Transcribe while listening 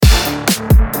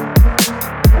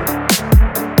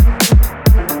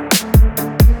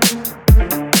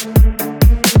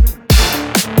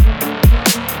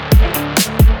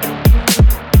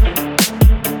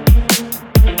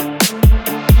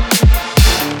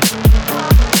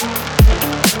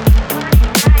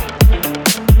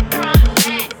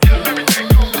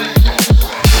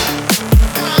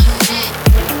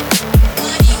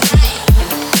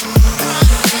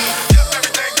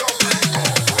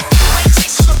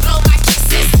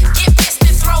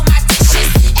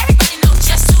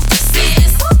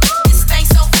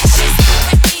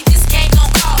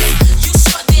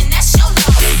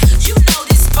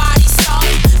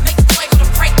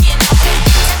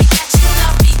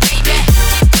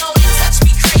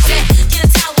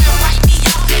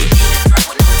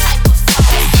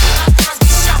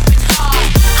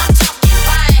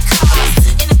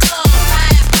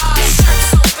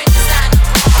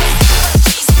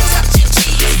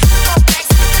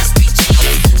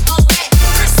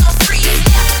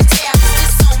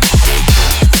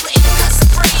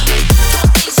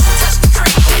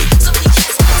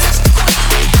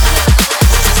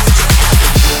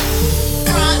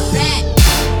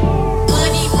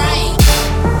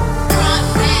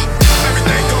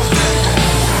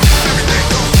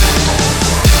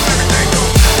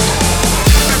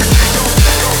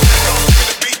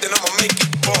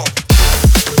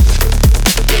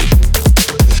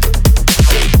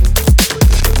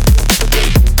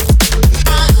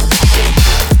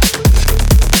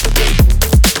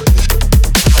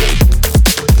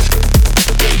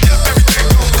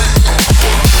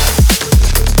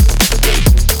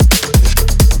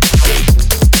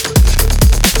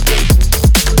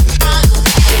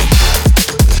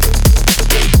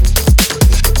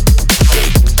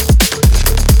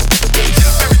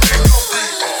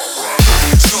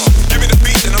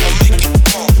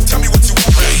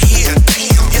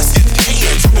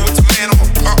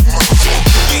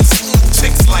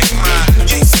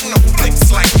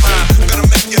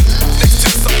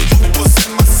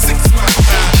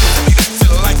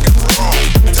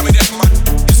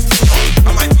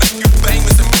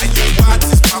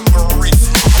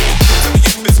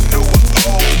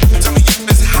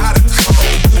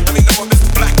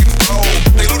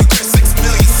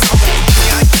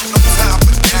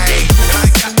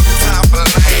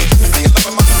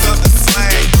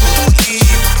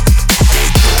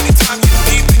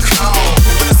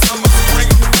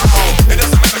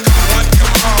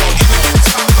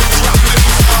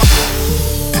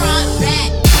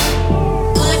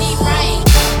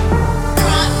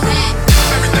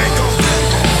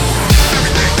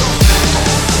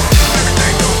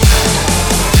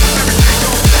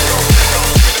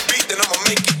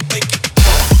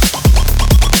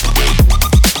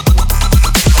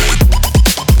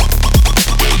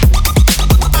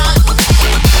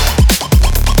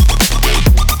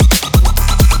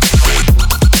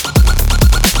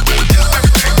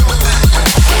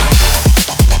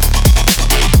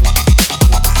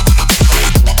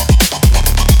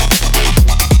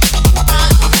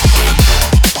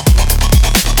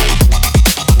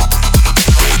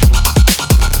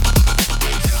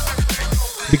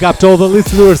Big up to all the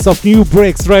listeners of New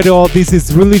Breaks Radio. This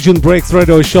is Religion Breaks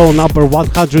Radio show number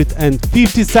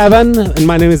 157, and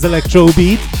my name is Electro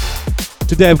Beat.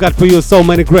 Today I've got for you so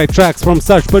many great tracks from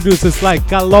such producers like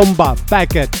Kalomba,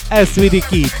 Packet, SVD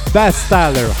Key, Bass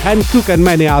Styler, Hankook, and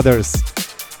many others.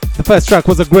 The first track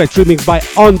was a great remix by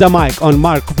On The Mic on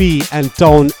Mark V and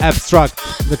Tone Abstract.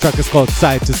 The track is called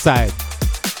Side to Side.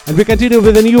 And we continue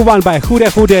with a new one by Huda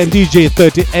Huda and DJ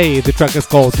 30A. The track is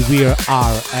called We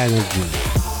Are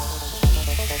Energy.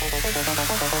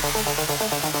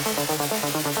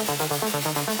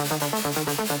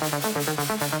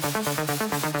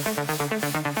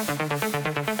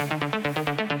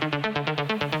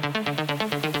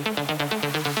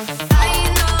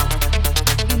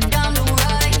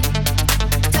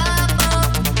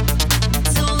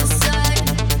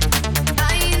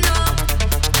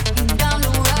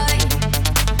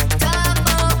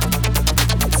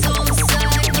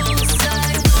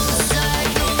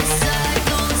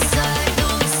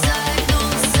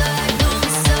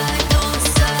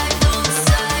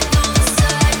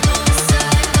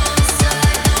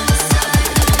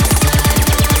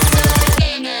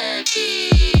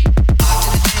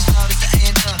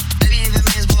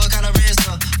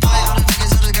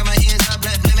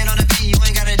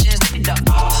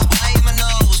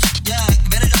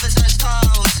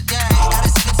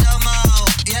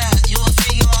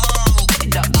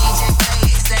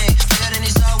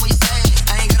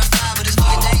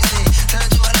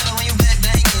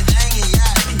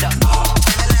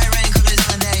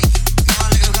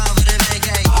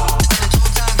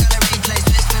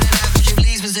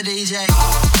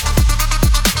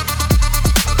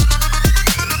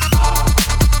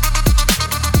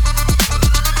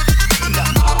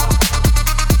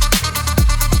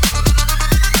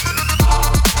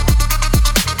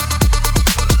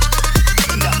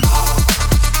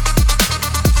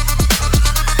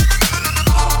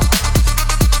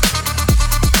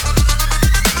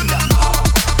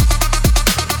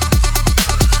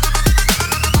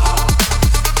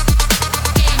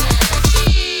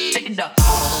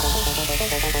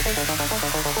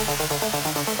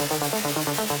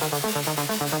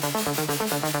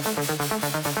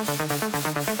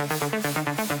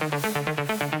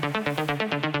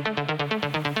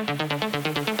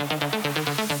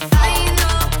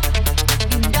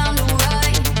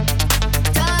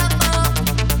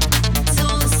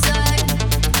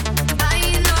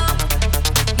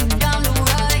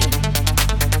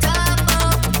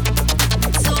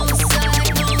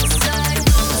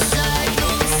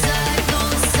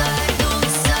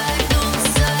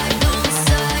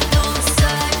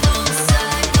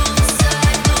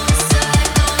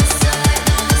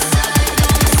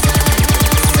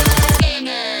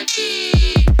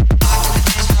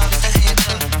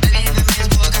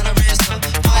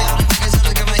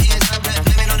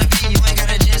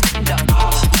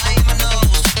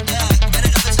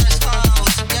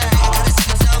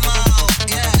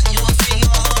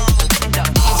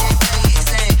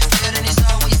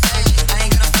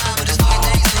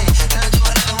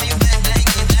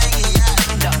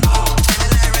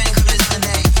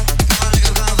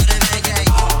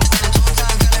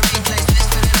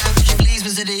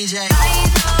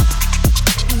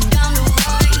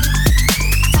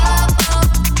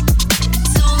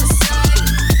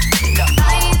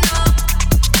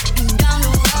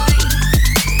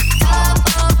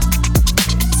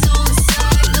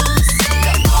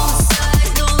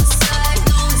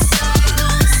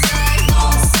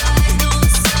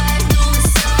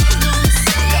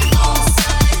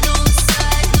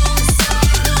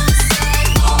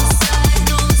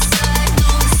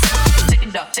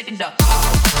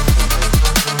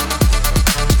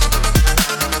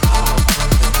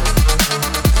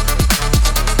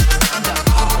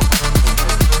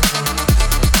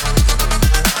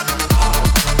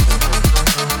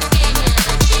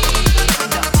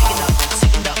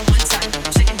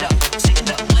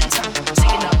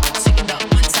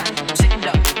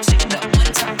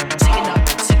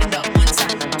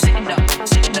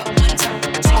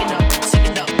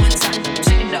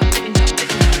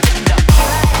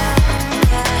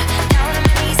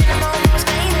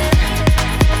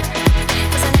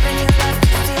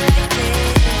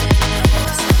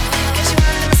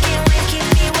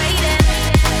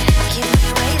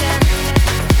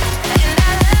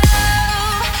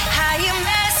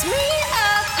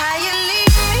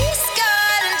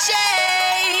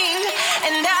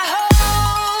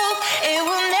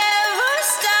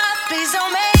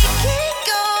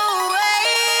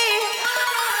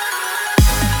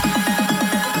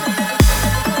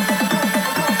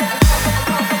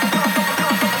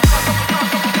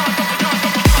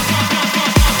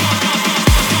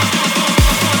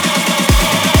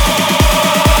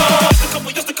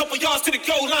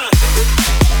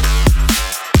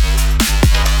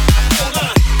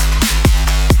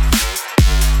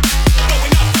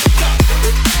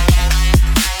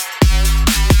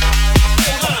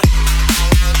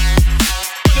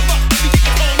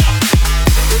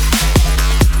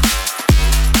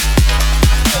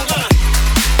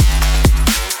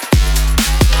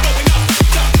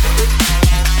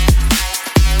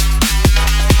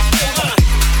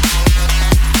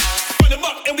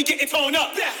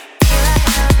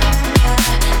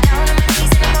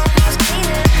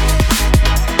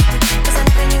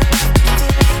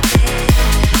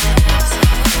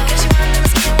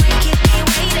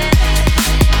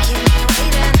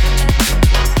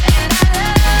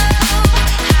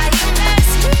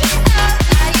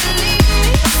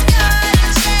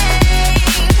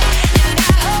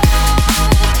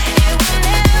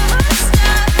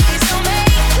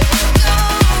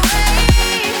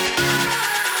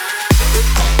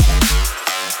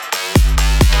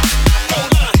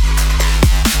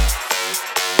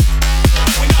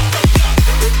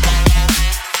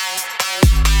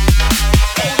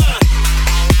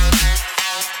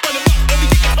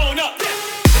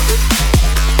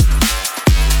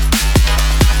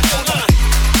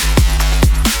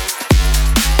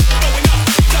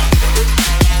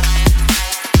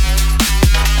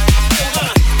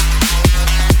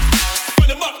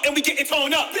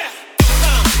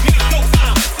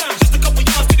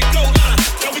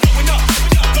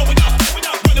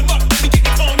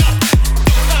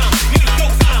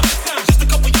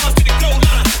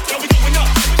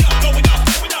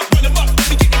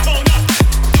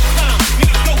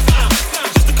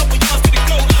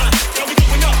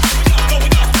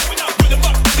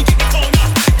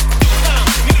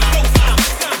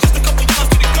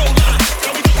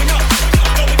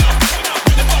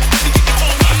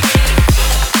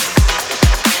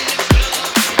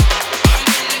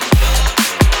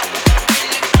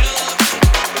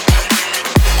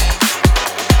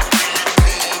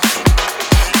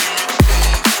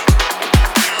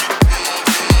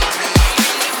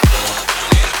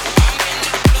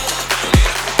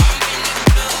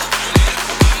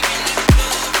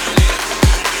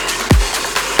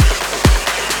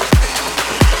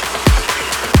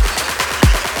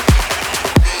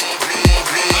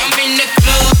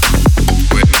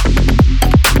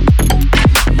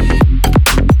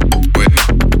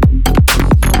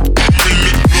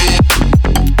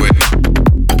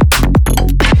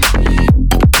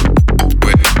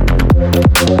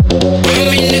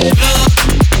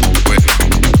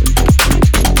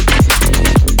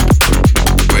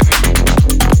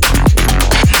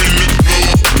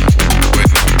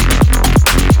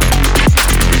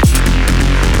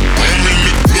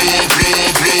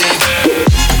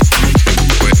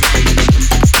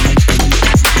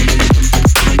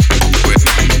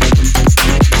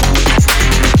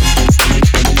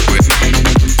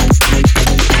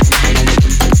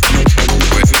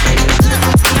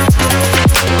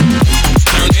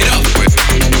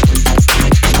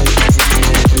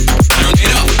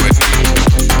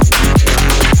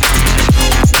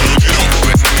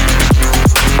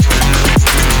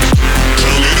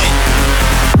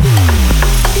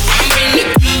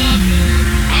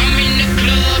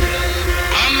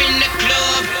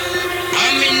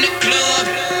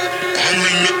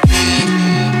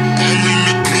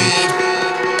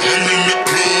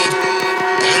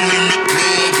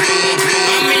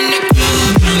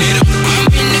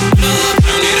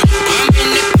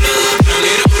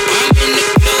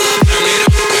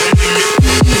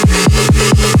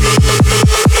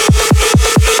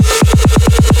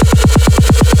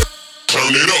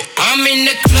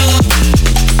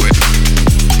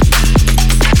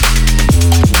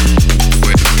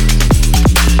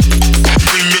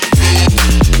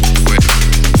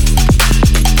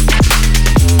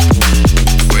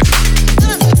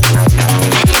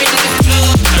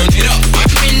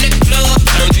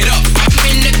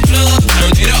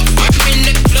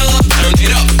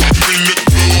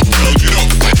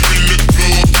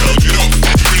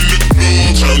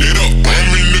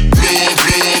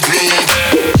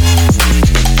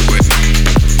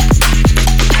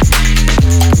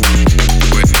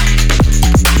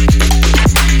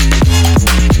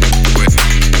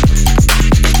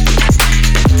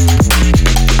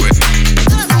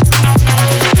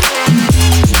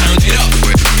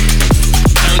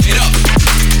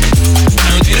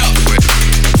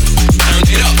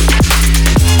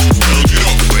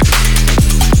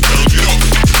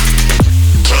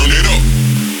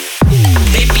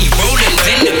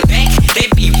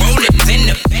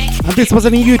 This was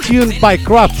a new tune by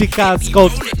Crafty Cats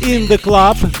called In the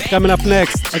Club. Coming up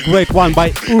next, a great one by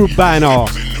Urbano.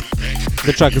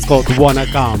 The track is called Wanna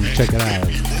Come. Check it out.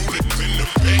 In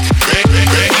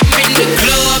the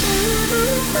club.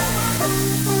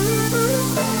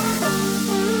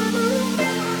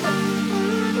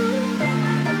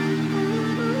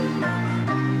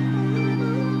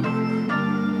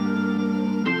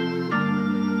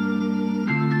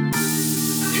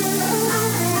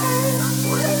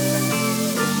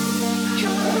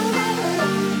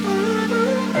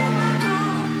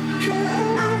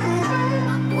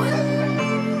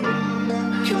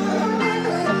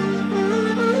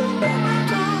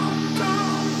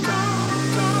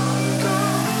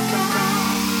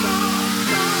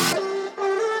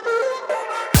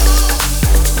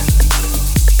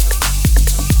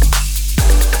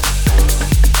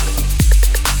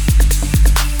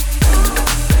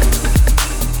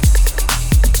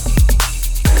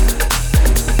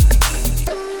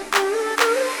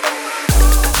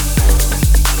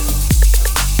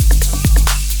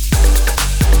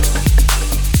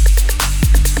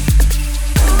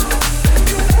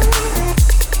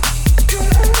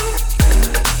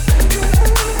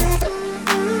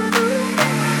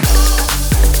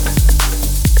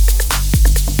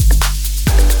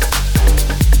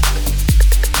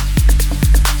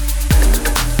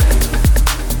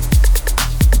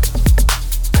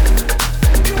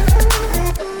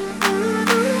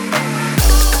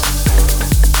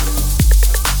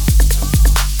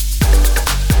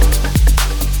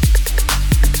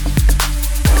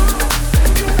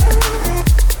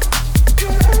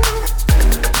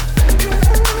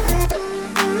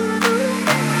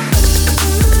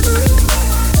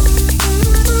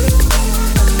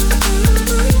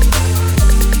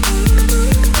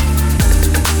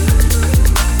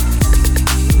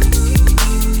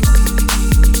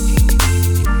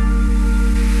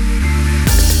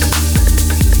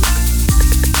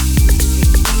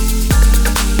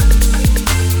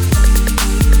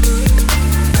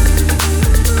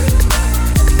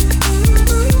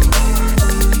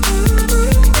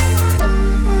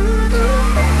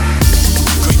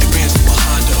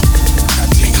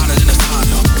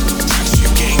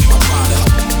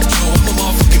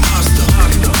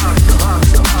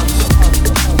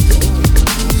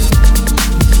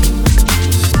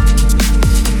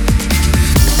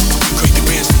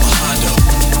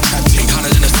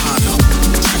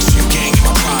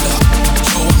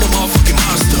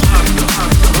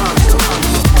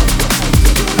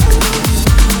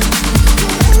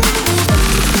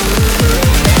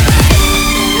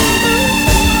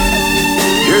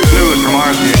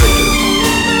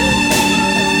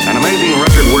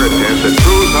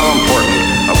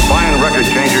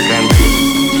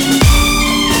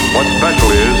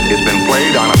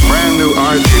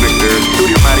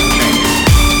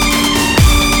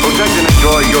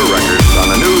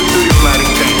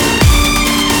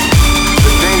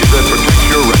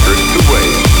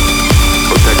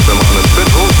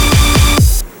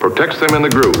 Protects them in the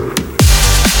groove.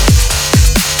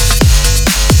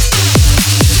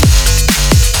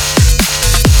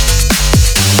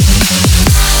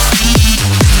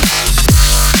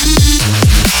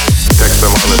 Protects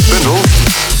them on the spindle.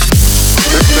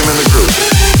 Protects them in the groove.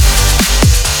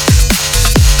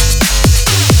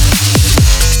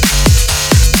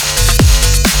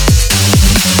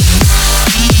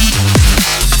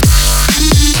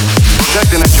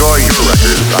 Protect and enjoy your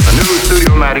records on the new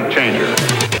Studiomatic Changer.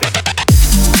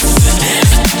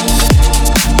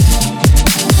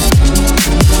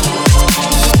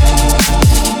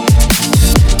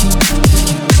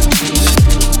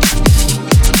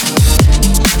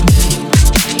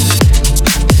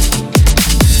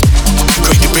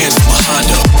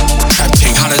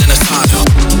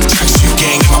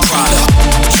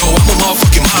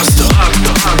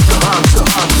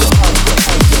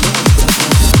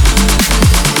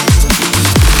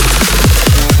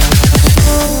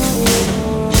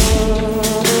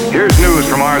 Here's news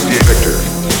from RCA Victor.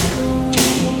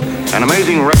 An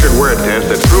amazing record wear test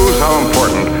that proves how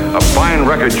important a fine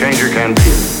record changer can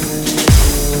be.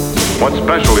 What's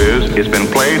special is it's been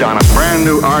played on a brand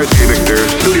new RCA Victor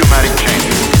Studiomatic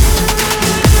Changer.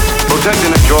 Protect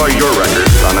and enjoy your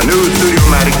records on the new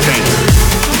Studiomatic Changer.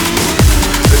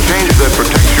 The changer that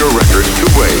protects your records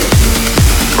two ways.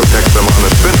 Protects them on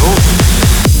the spindle,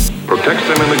 protects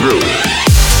them in the groove.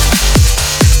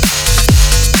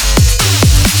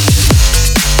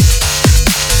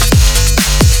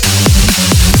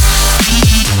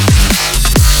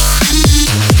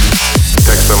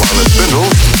 Protects them on the spindle,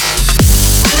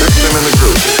 protects them in the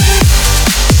groove.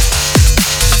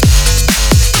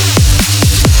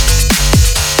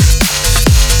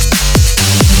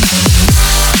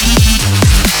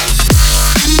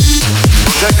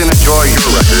 destroy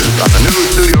your records on the new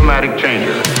Studiomatic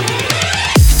Changer.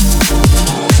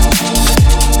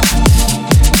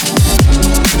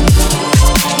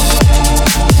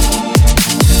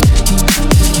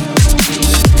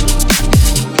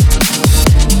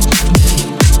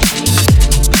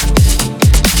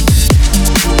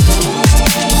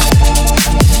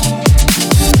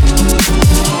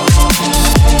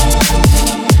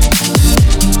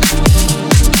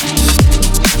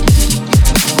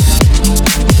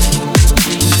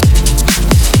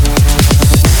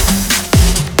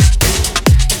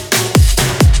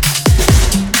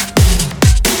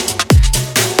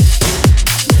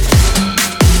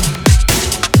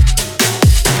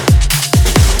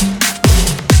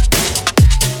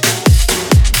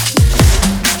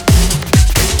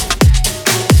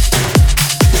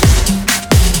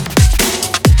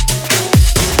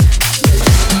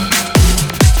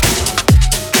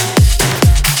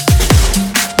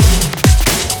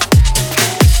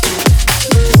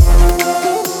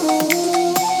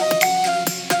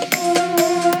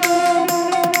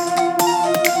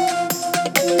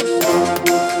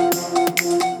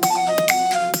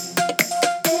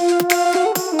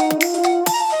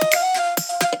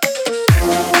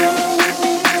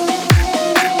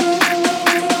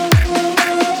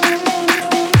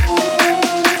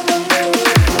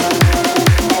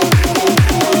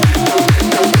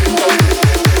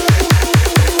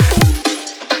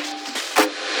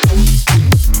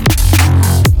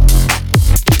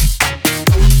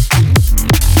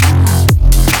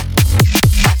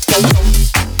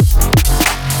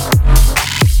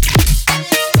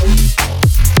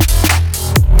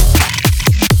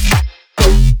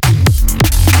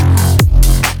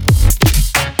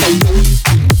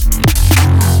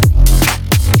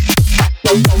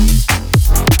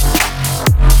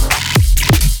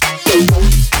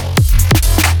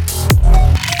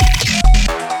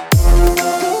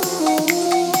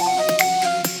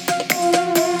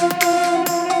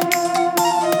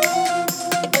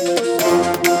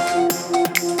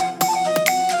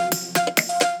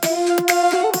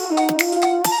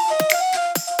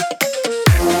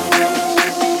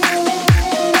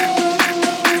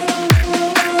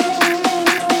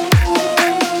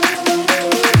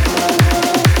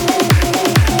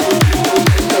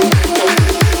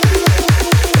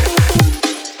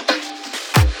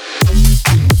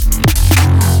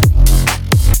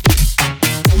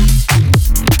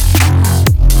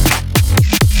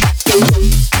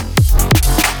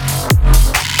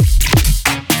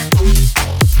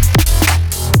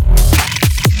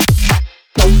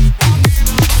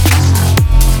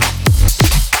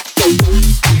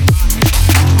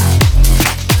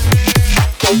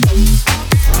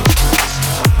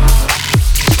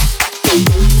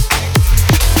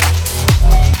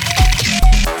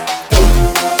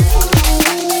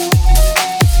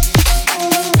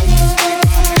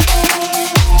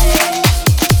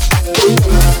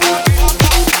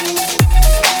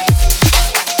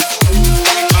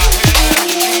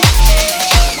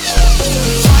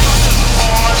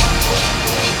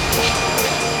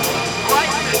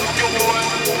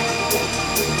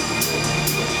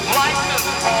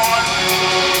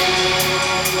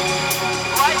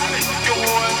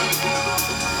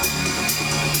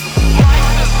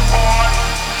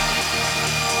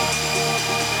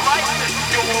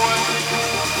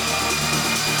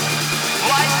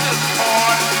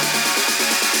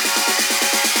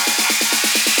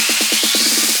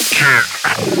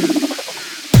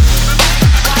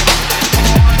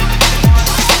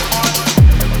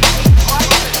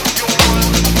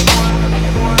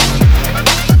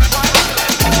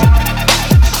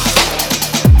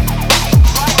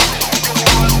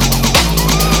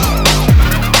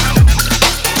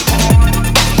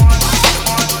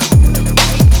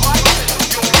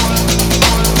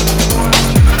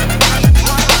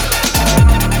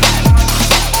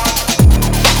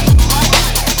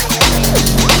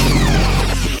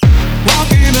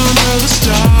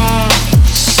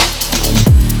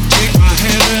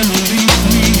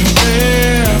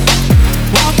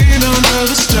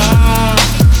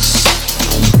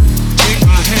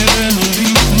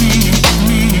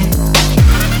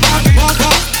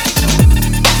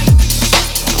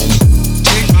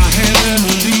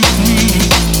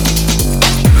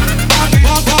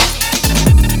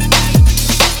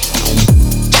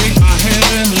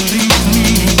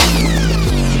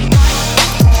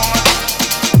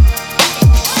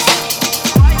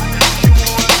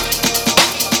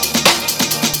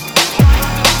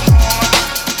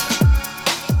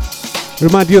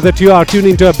 Remind you that you are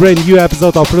tuning to a brand new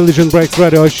episode of Religion Breaks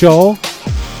Radio Show.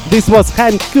 This was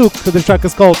Hank Cook, the track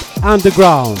is called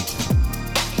Underground.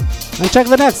 And check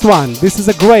the next one. This is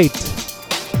a great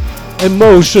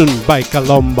Emotion by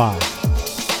Kalomba.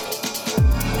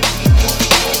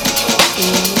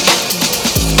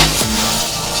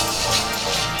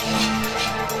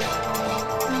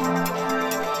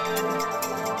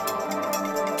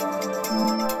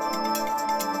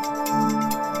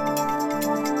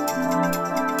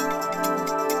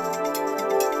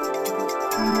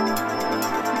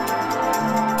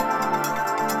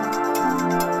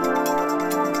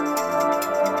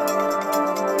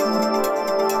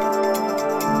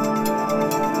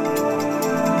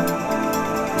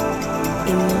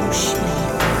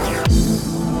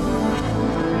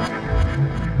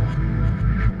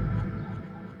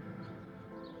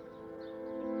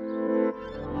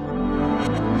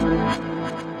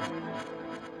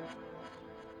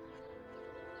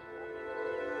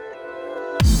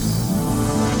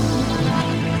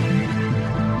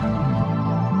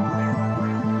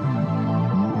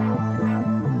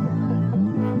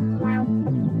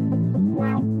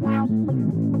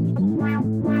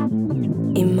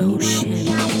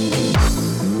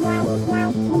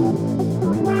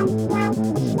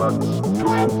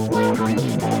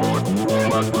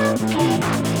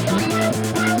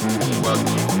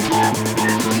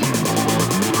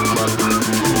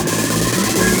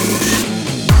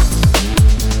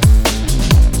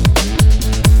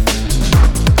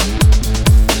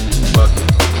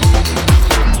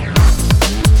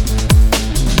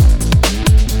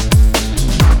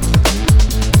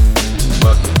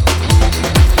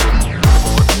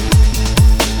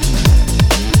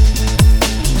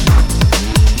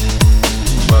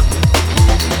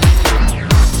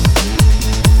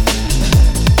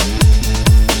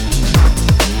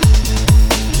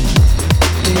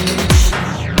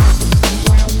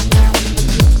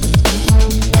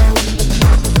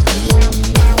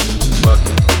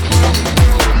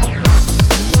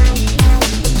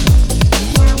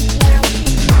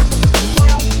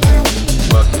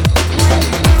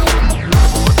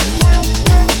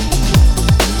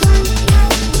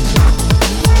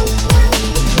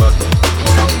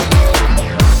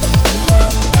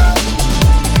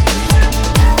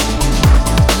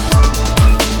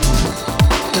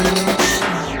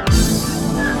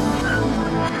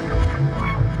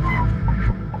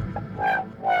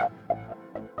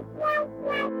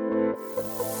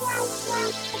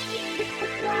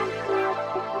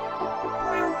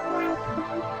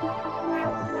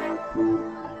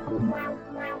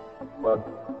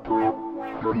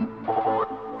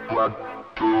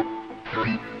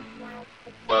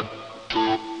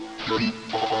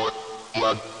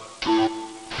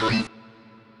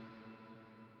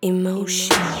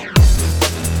 Emotion.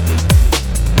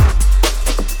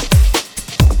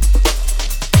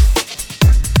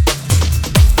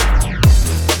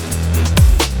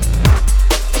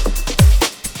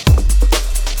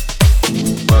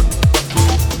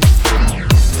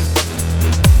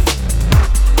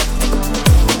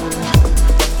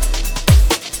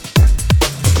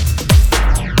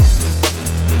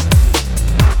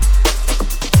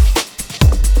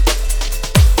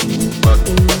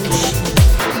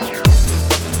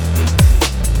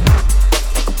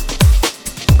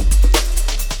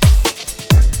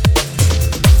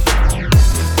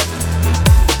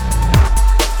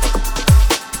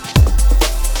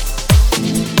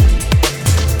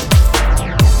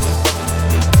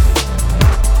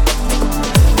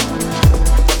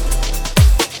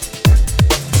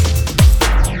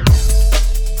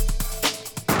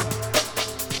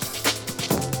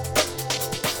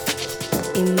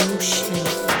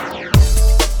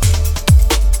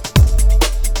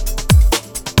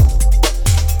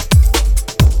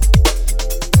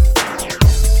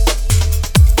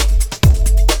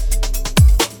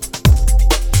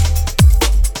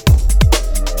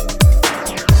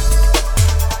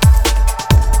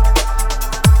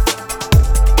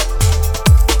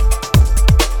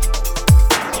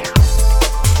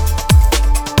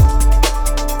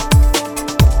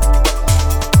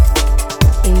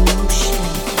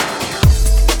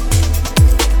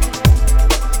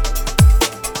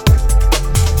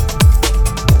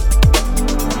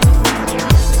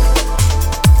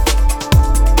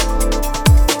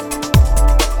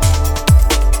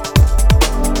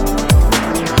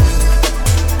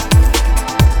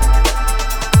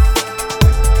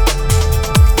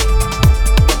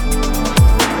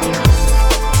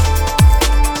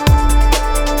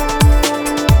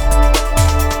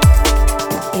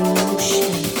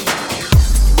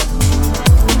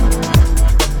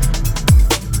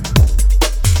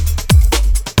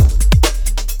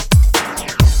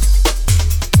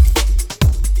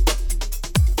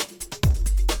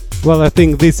 Well, I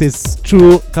think this is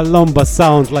true Colomba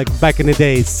sound like back in the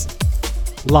days.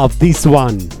 Love this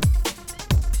one.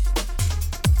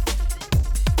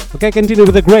 Okay, continue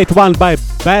with a great one by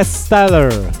Bestseller.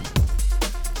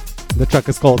 The track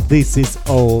is called This Is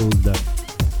Old.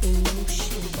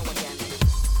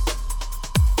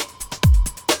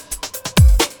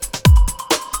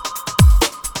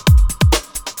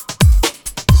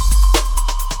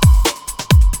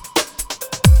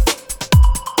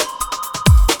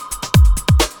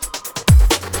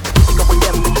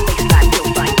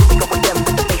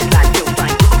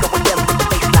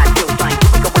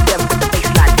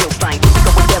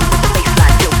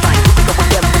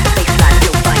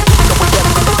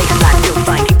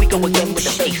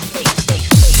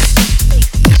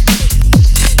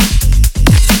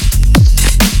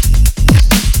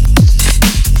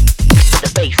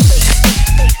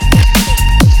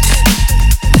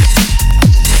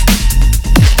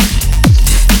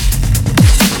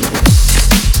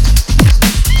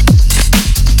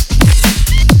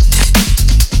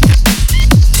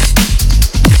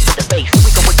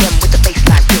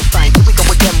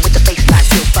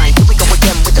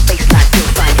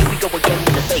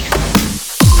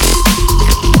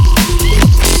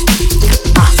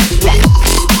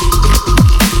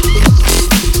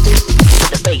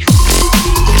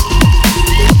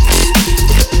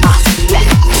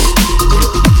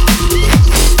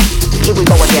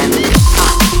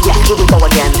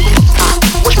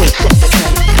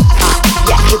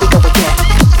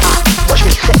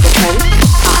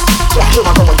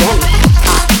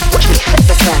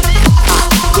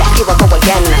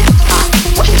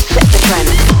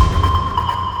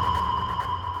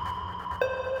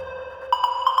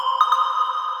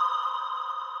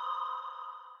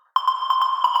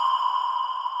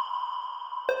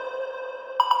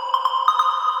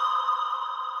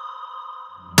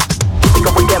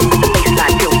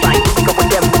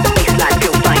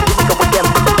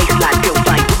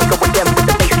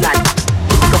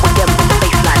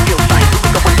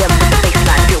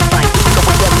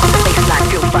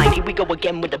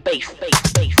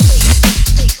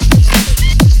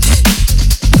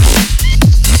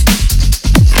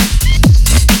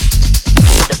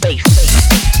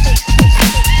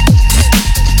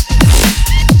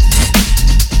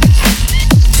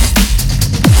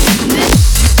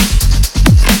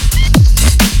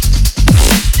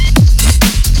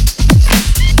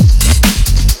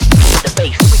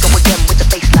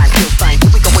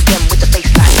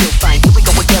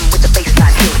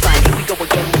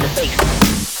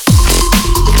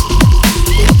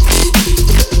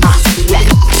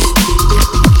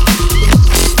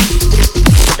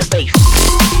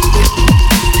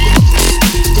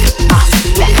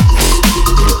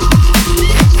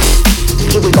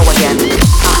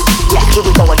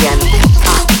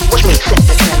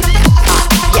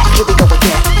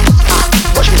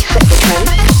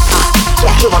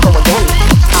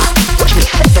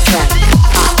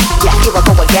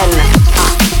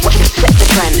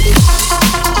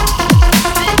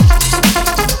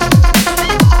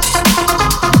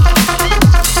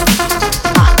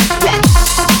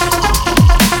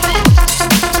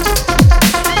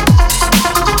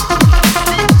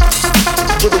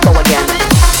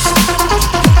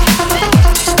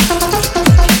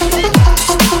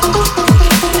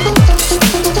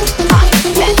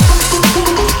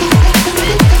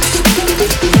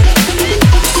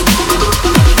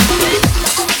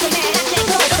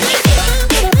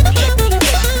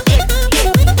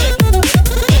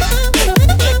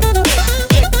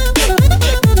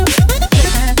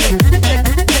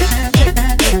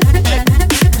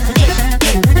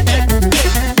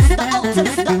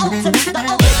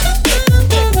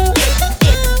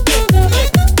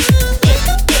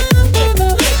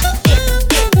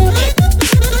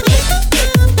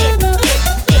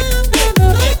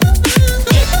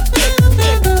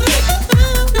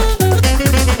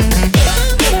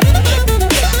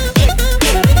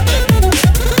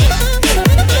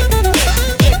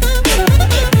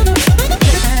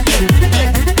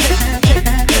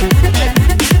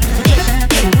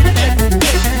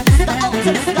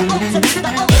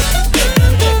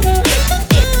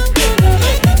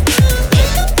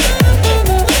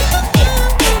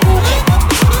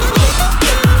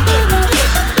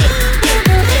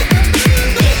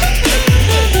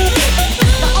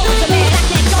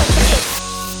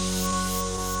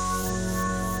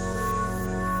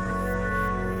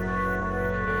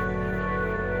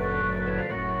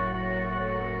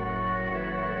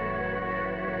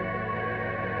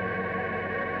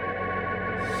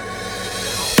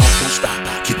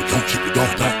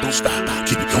 Don't stop.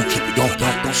 Keep it going, keep it going,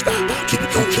 don't stop. Keep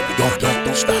it going, keep it going,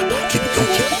 don't stop. Keep it going,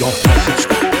 keep it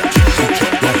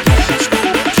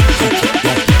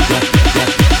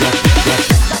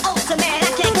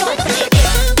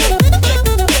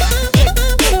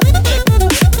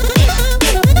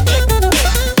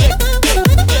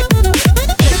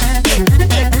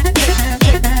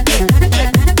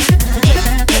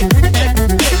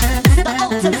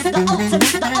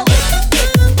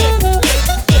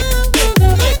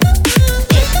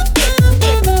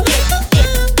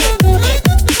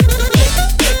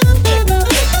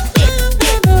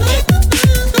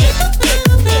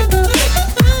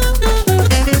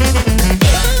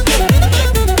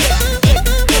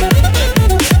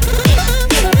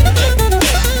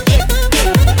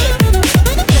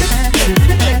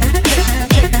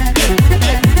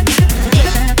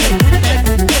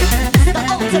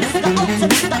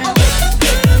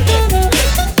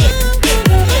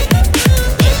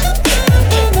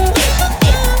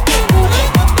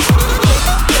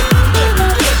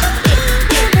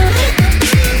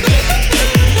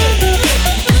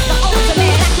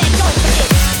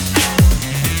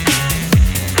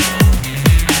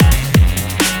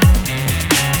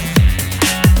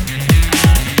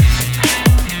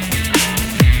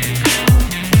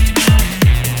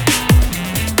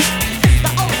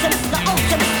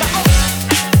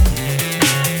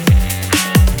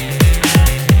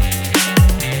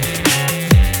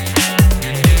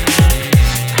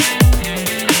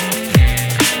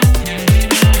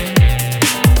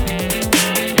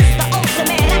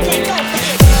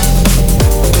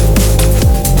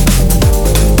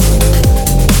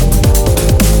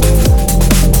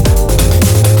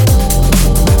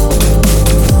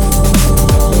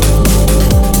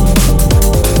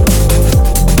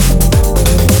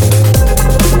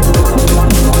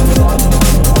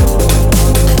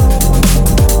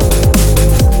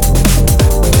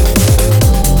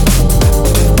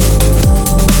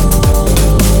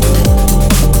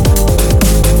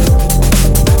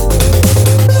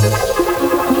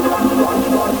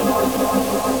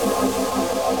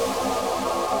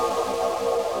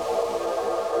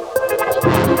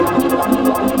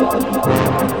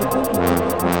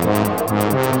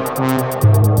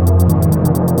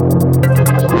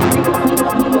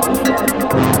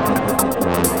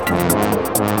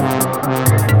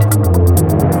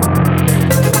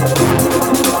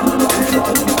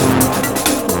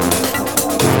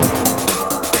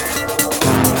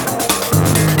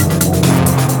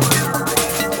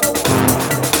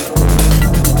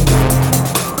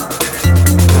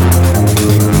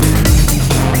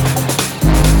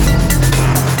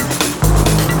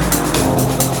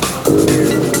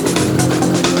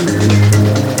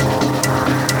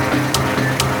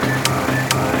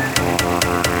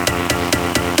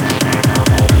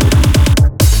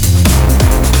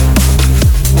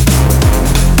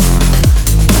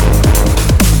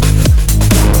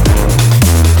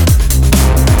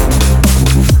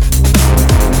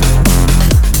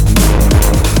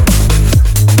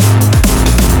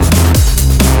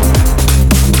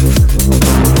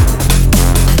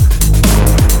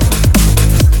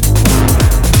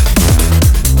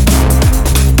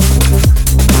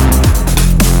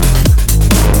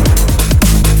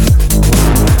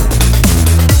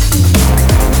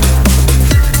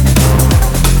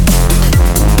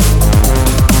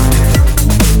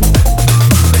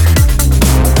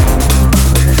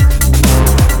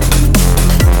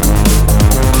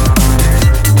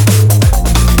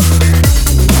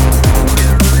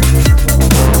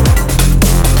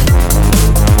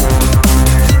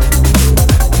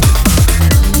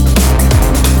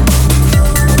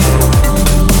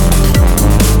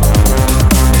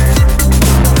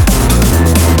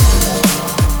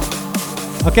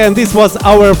Okay, and this was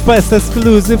our first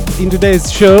exclusive in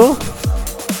today's show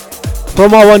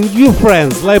from our new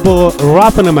friends, label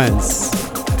Raffinements.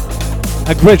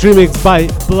 A great remix by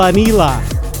Planila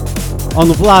on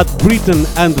Vlad Britain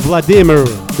and Vladimir.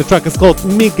 The track is called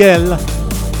Miguel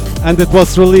and it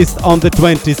was released on the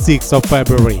 26th of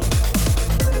February.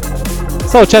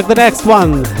 So check the next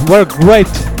one, where great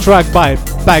track by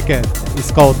Packet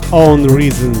is called Own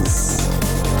Reasons.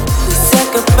 We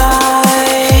said goodbye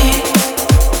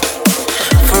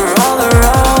for all the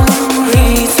wrong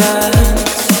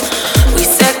reasons. We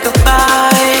said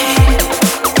goodbye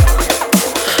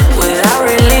without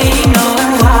really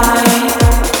knowing why.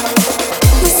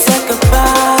 We said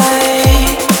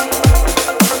goodbye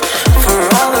for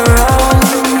all the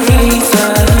wrong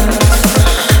reasons.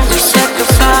 We said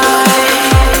goodbye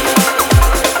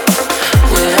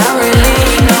without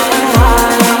really knowing why.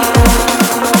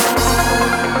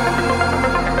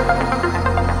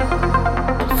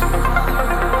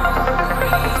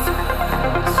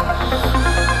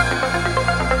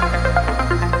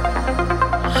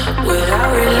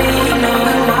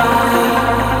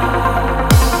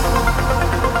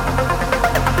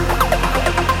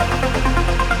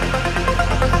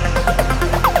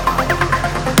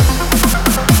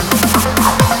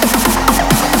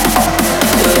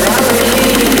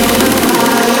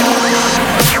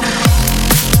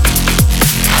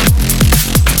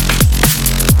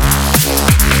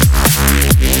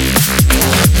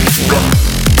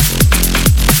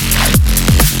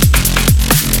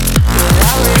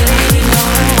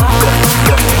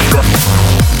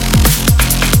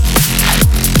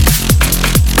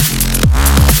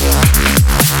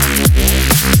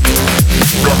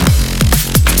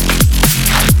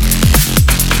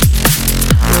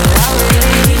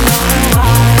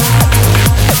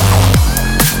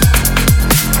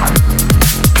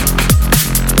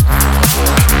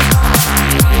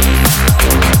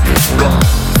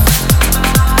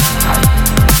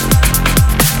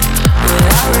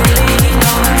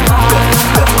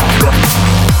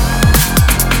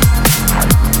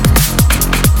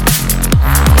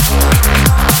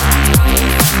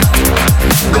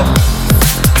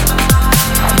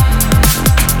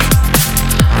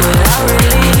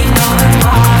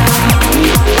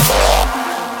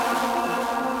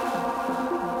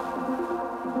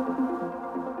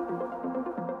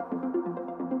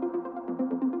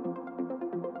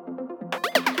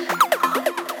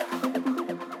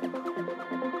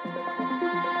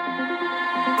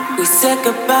 We said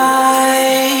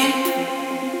goodbye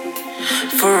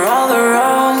for all the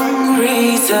wrong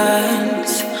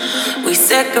reasons. We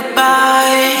said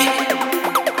goodbye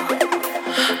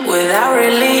without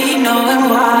really knowing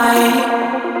why.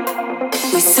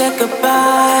 We said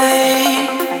goodbye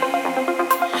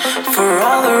for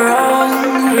all the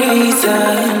wrong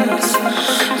reasons.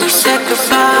 We said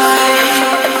goodbye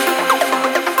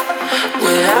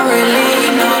without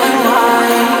really knowing why.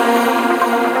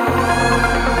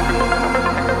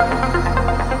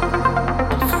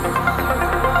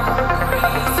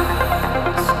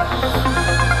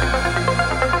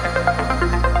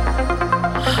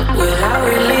 Without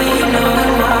really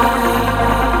knowing why.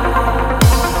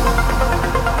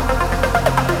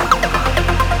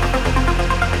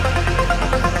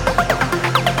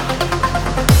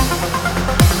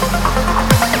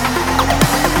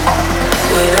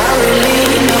 Without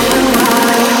really knowing why.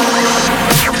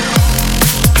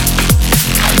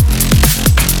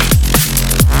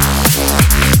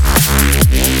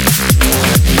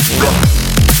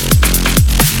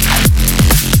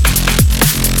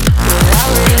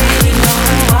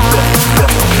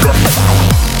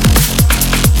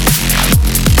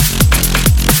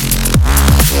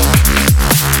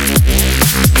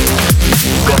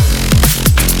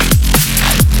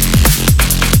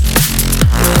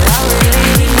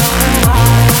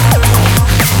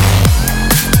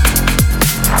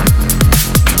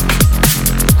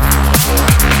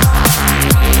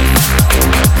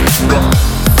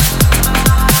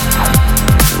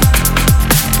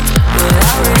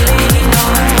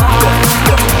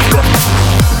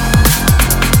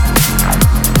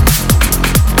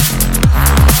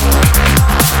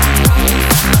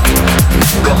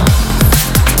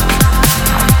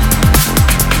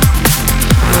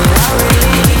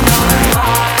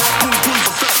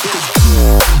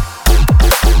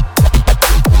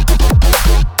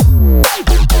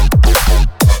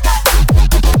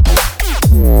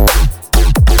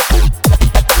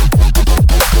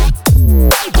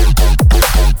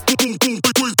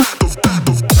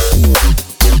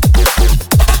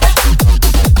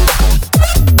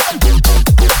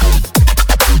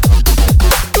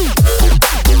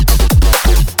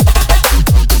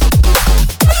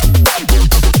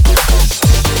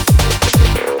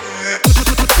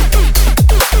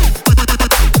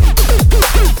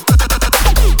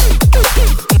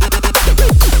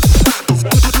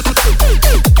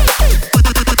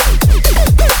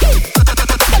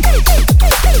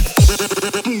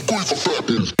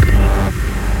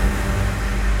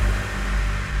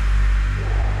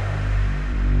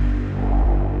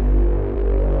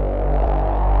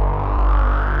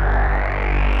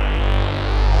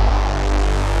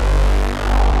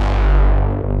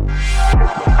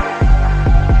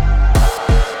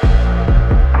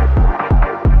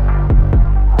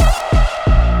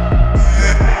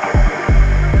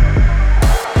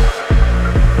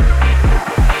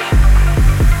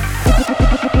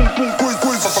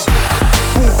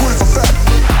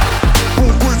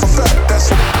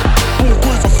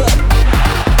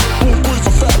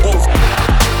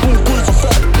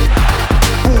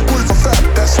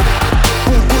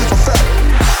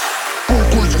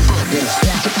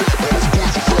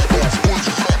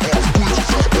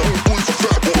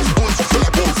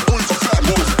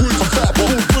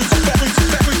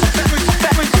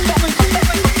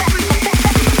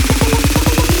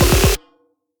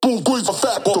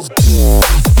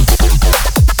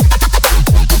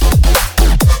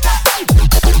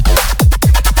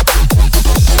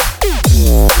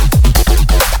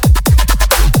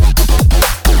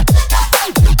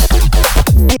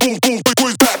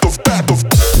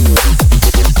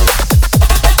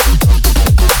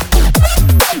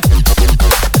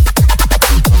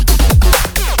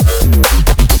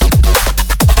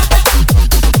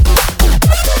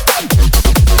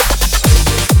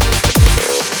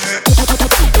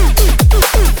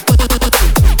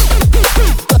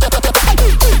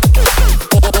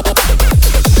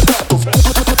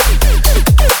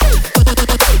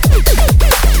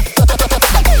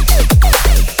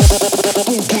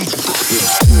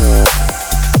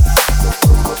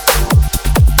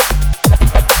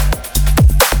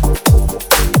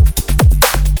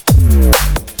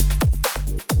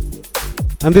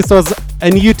 And this was a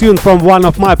new tune from one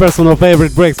of my personal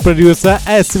favorite breaks producer,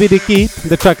 SVD Kid.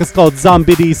 The track is called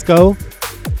Zombie Disco.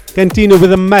 Continue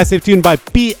with a massive tune by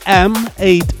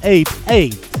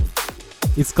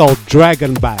PM888. It's called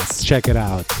Dragon Bass. Check it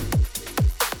out.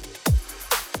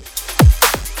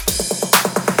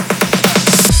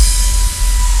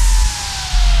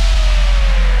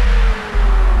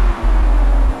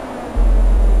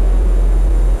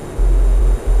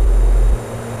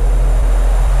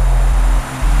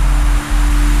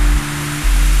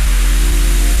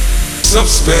 something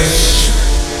special,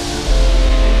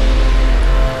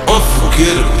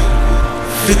 unforgettable.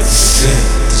 50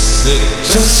 Cent,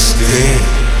 just stand,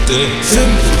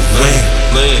 Timberland,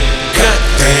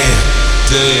 goddamn,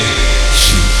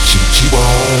 she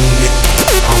want it,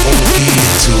 I won't give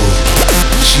it to her.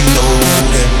 She know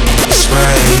that it's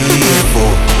right here for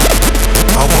her.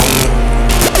 I wanna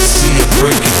see her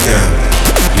break it down.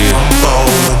 Yeah, I'm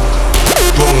ballin',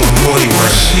 blowing money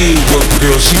right. She ain't work,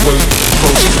 girl, she work.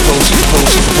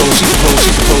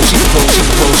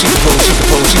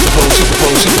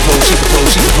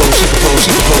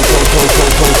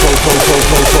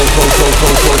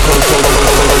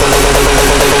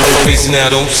 Now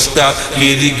don't stop,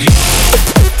 get it.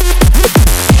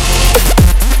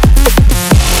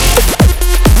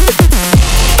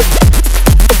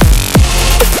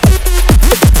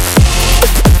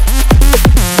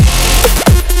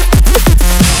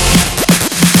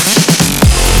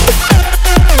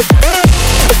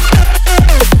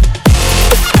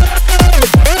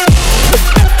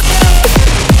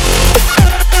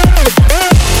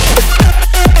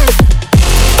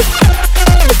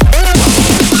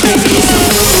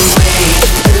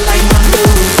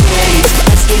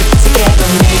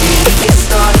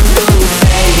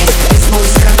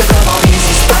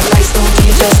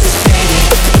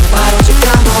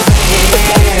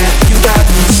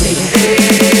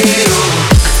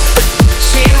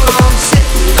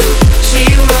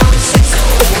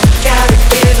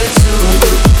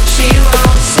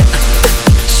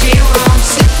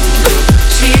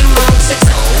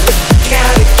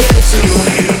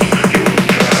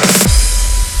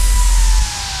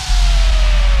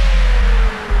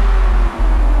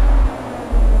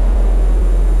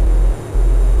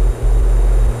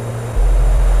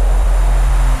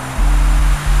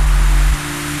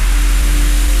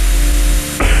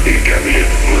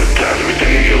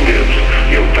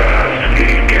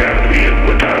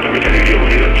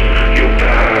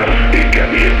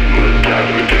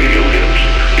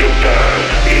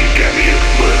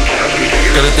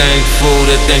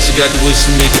 She got the way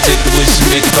she make it, take the way she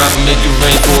make it pop and make it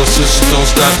rain for her so she don't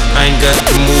stop. I ain't got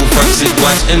to move, I can sit,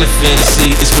 watch in the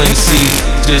fantasy. It's plain to see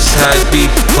just how it be,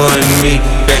 her and me.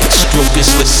 Backstroking,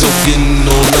 sweat soaking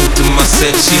all into my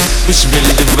section. When she ready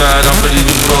to ride, I'm ready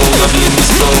to roll. I'll be in this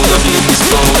bowl, I'll be in this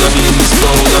bowl, I'll be in this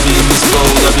bowl, I'll be in this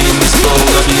bowl, I'll be in this bowl,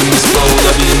 I'll be in this bowl,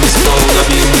 I'll be in this bowl, I'll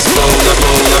be in this bowl, I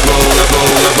roll, I roll, I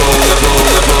roll, I roll, I roll,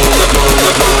 I roll, I roll,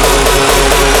 I roll.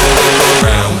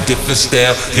 Round, different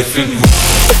style, different.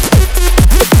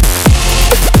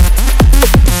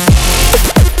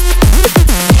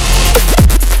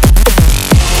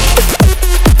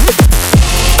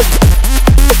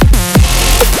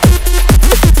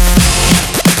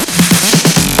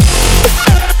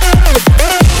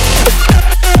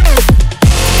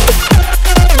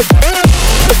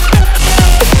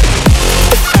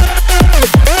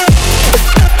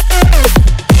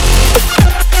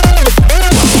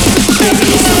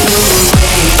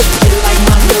 Like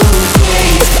my new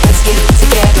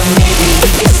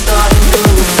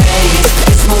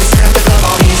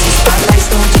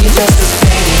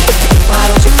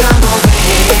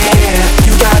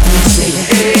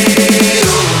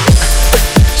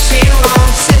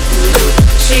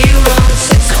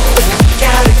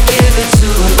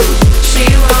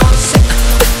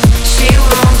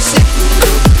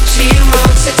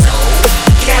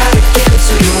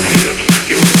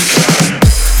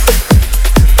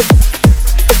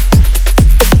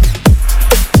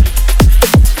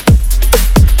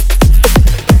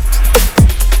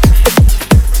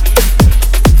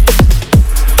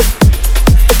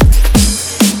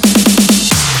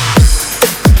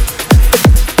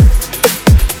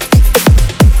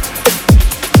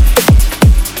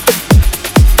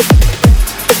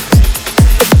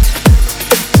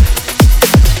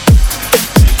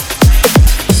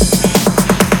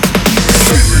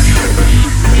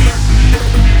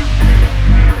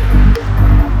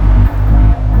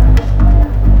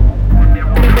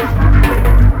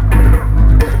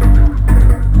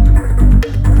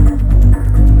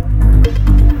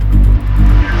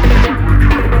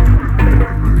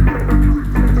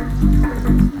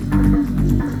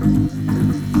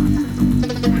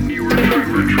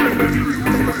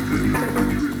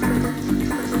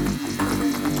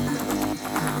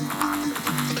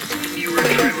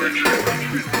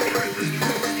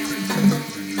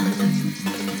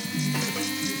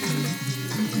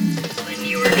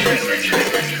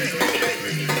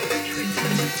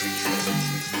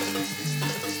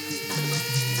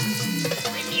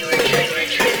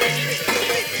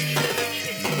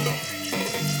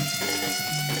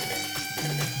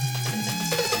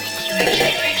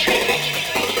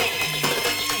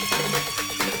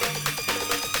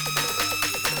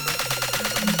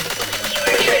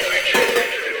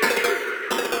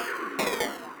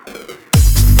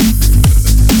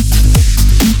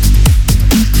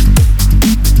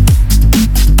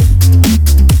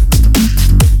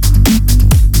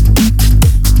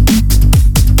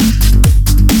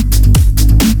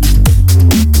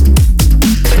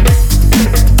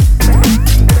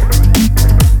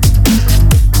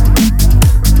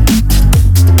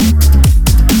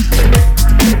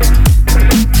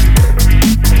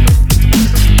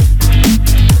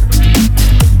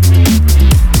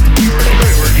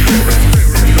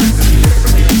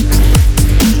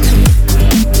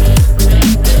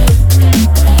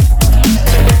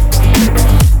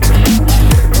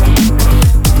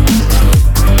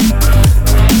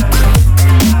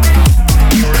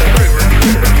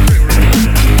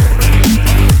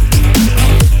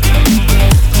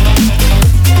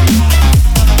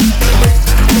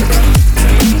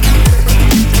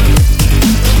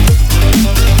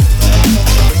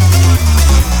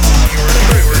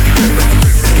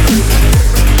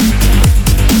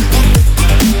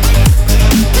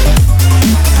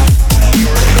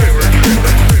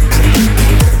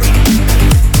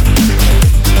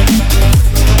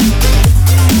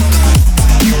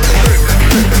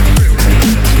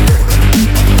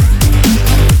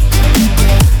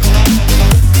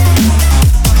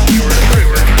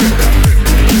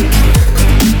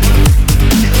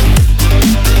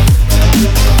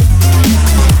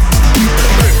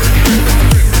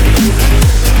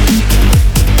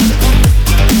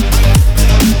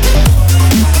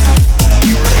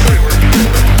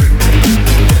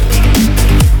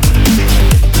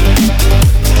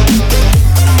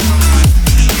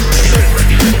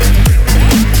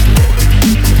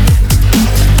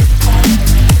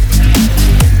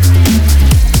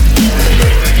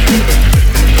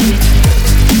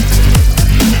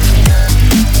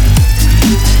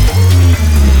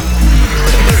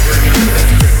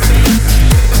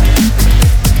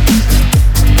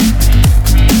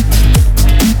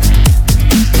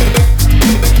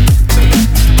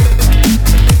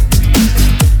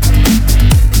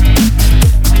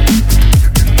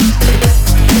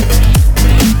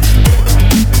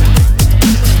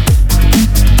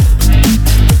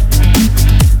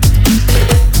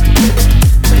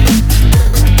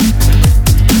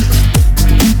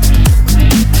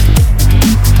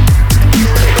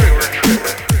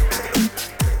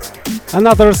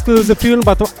another exclusive tune,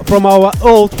 but from our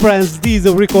old friends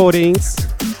Diesel Recordings.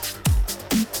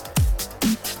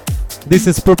 This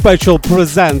is Perpetual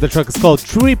Present. The track is called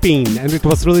Tripping, and it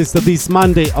was released this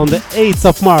Monday on the 8th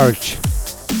of March.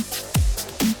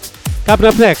 Coming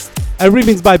up next, a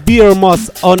remix by Beer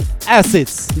Moss on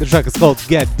Acids. The track is called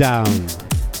Get Down.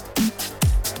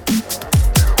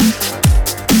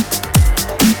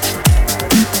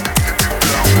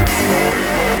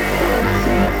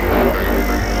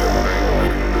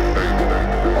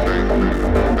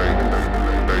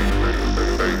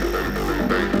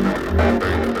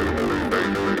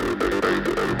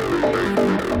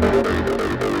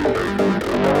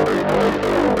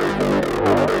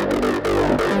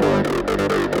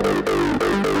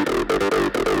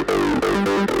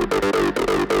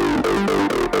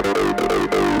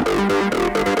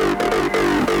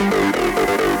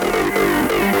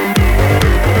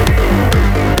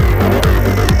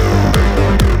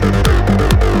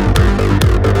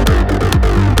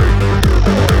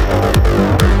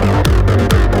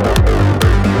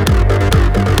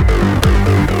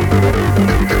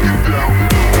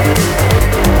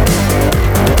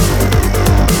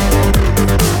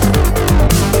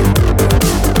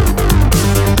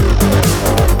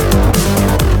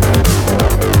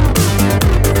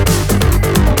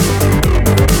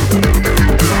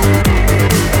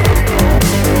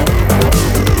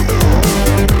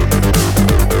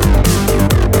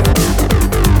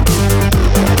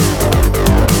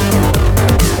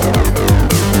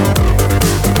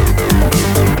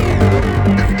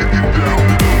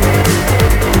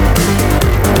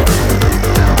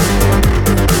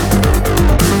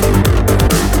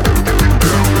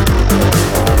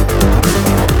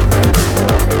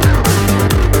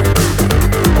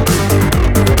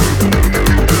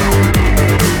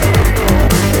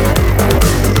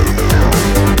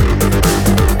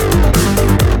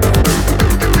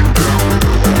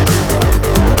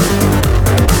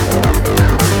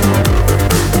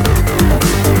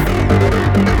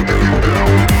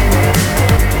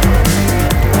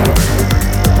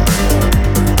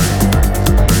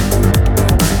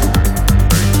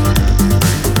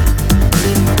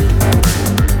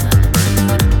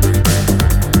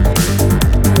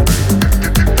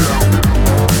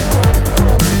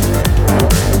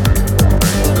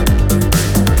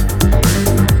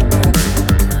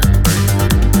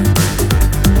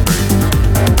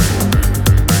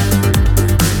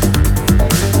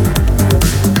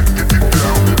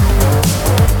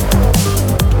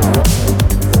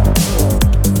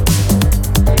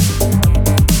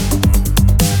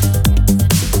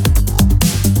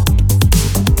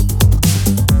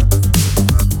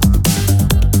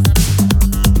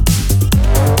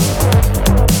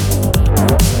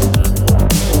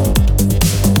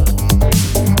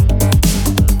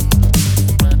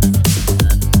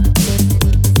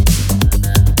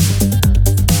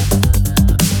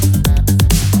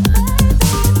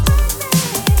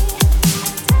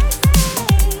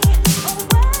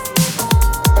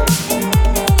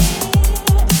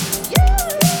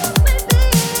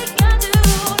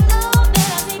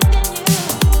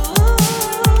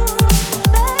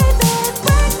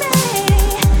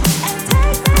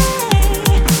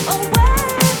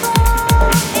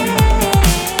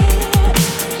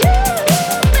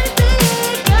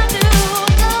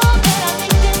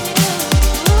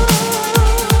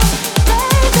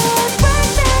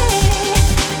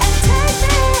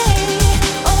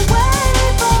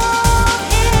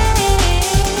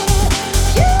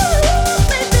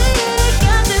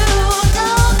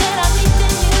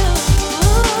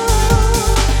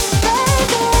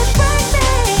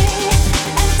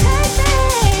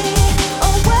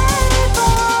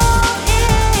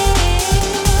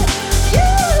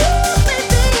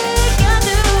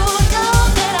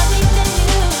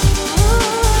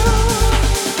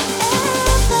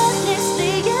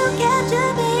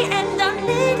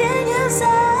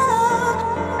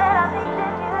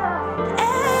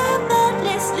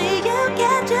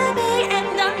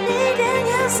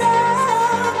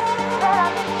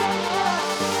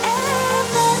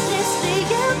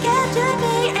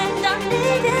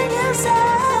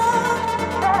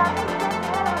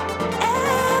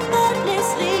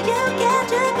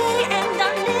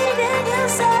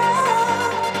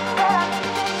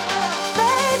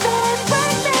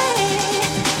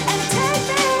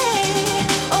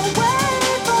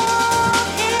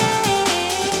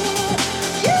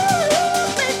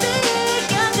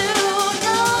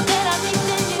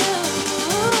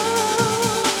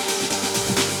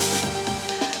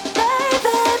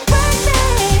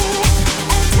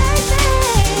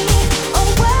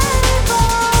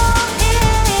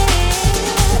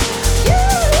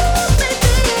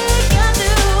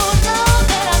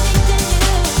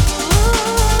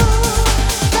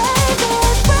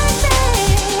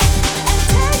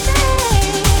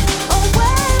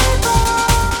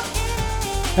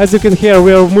 As you can hear,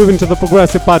 we are moving to the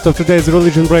progressive part of today's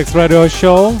Religion Breaks radio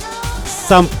show.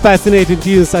 Some fascinating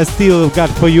tunes I still got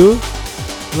for you,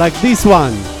 like this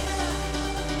one.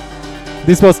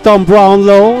 This was Tom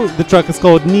Brownlow. The track is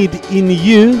called Need in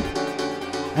You.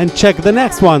 And check the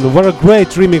next one. What a great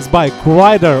remix by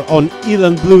Kryder on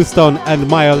Ilan Bluestone and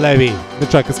Maya Levy. The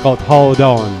track is called Hold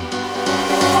On.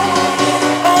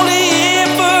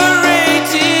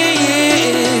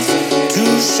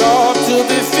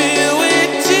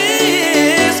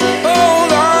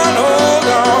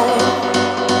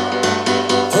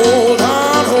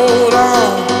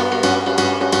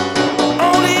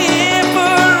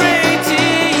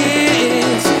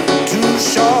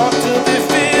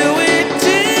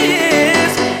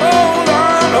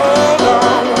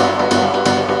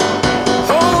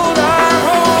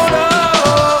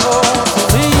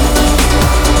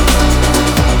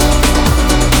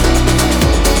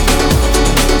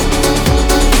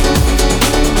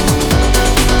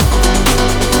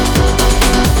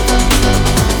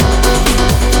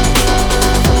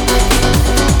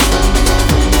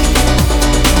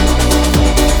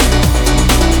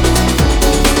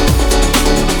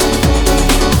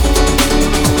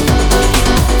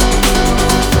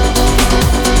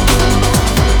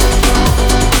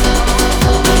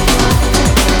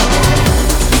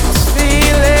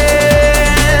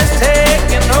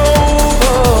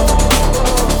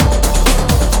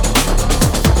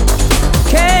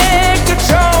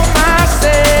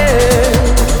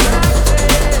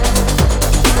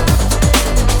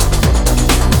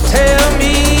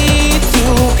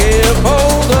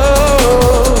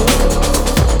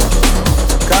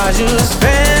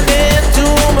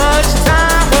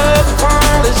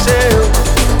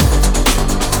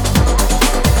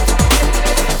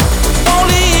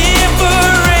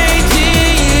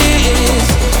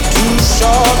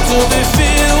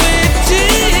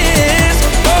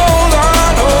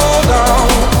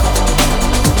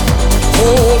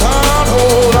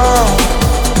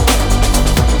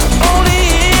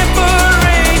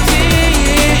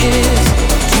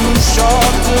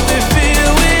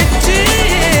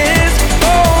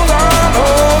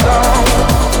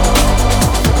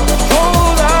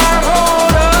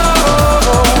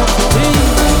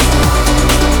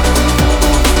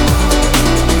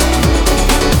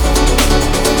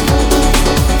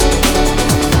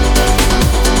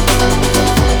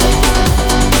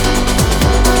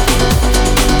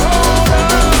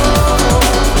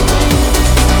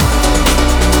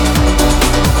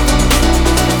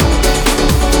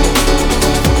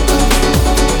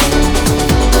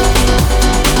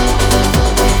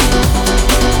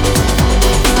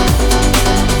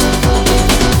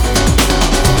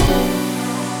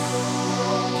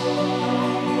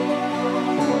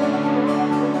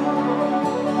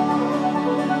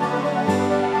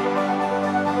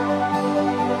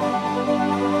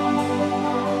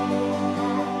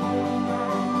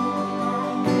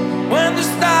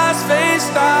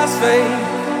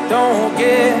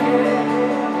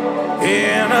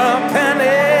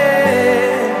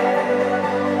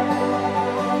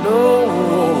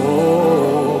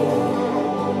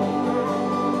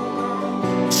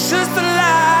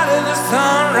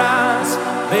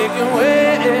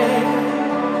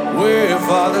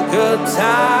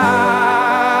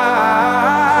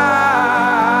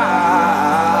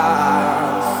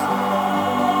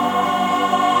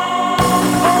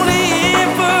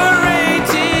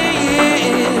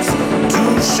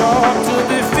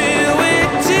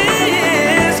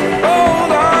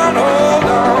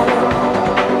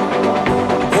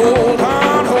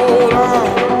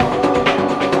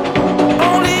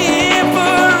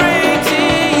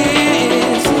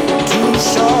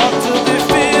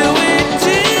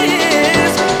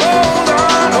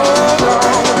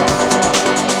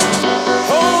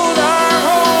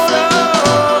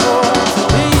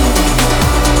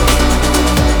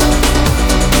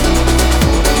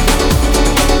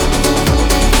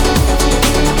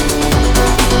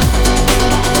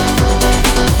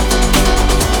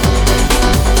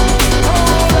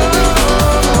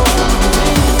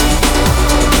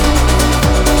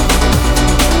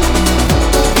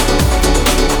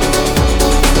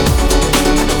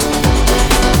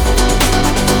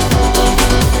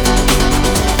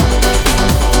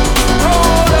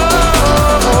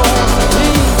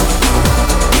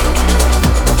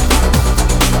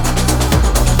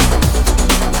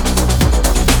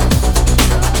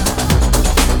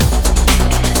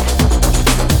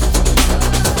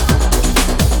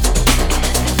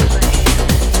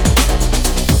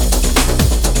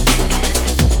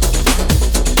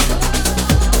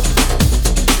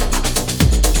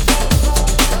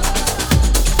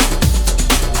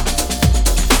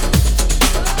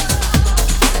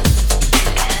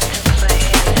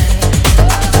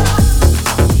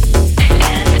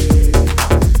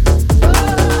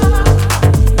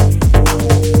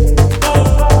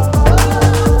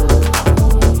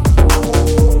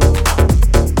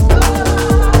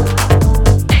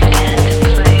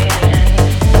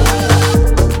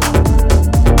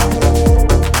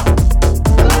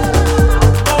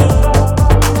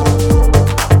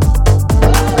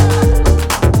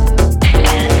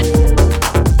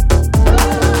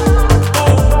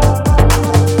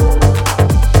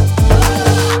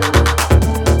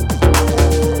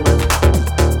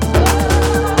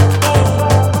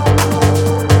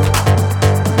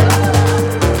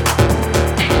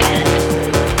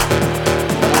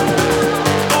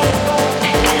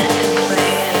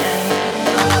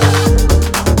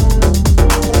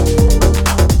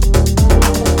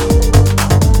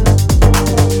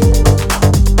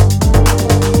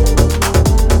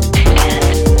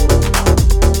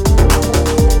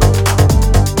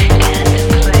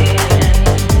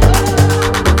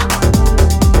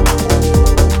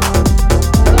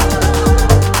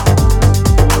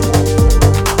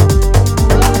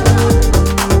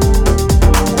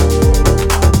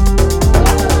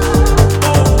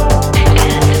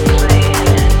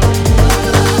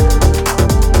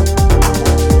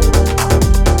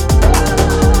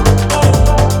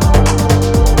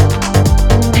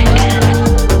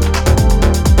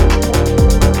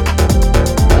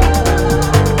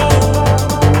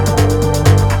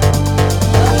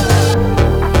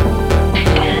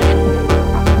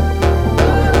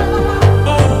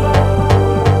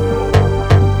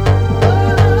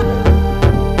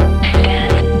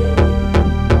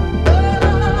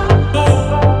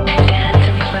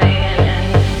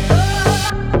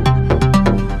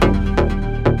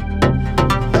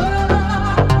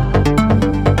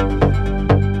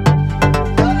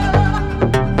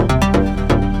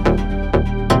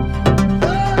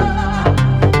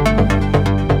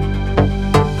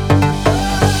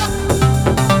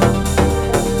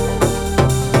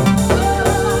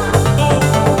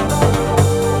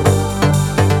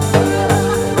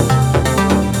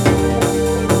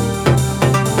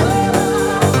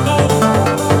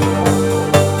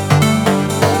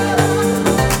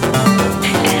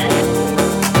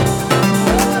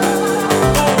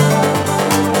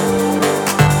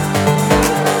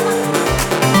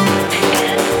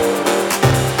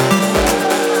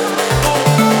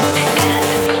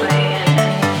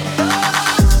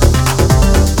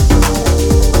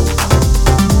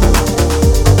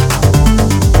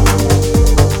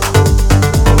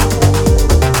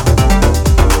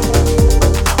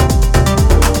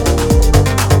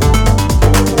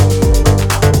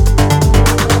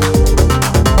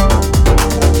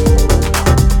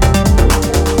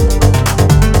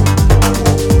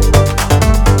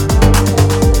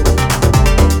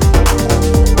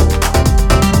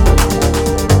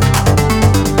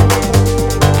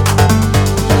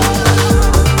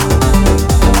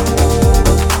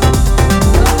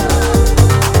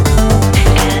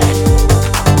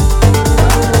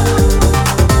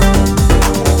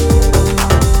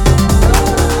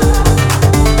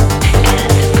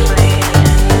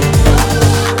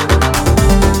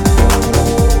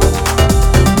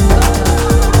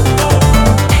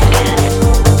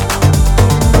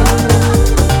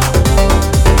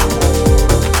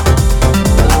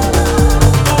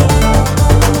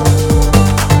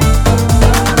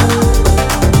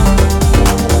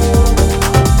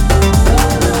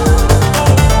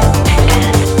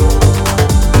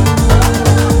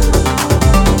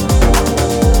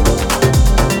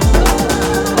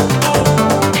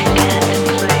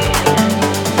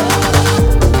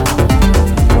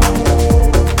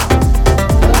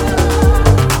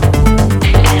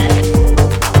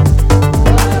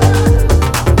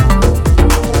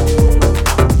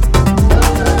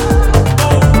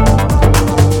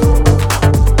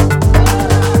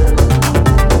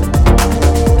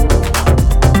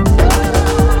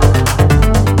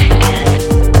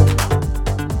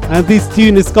 And this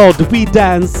tune is called We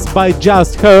Dance by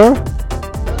Just Her.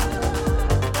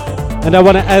 And I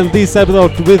want to end this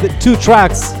episode with 2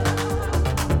 tracks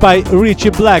by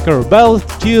Richie Blacker.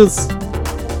 Both tunes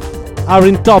are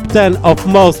in top 10 of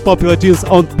most popular tunes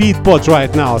on Beatport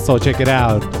right now, so check it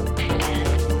out.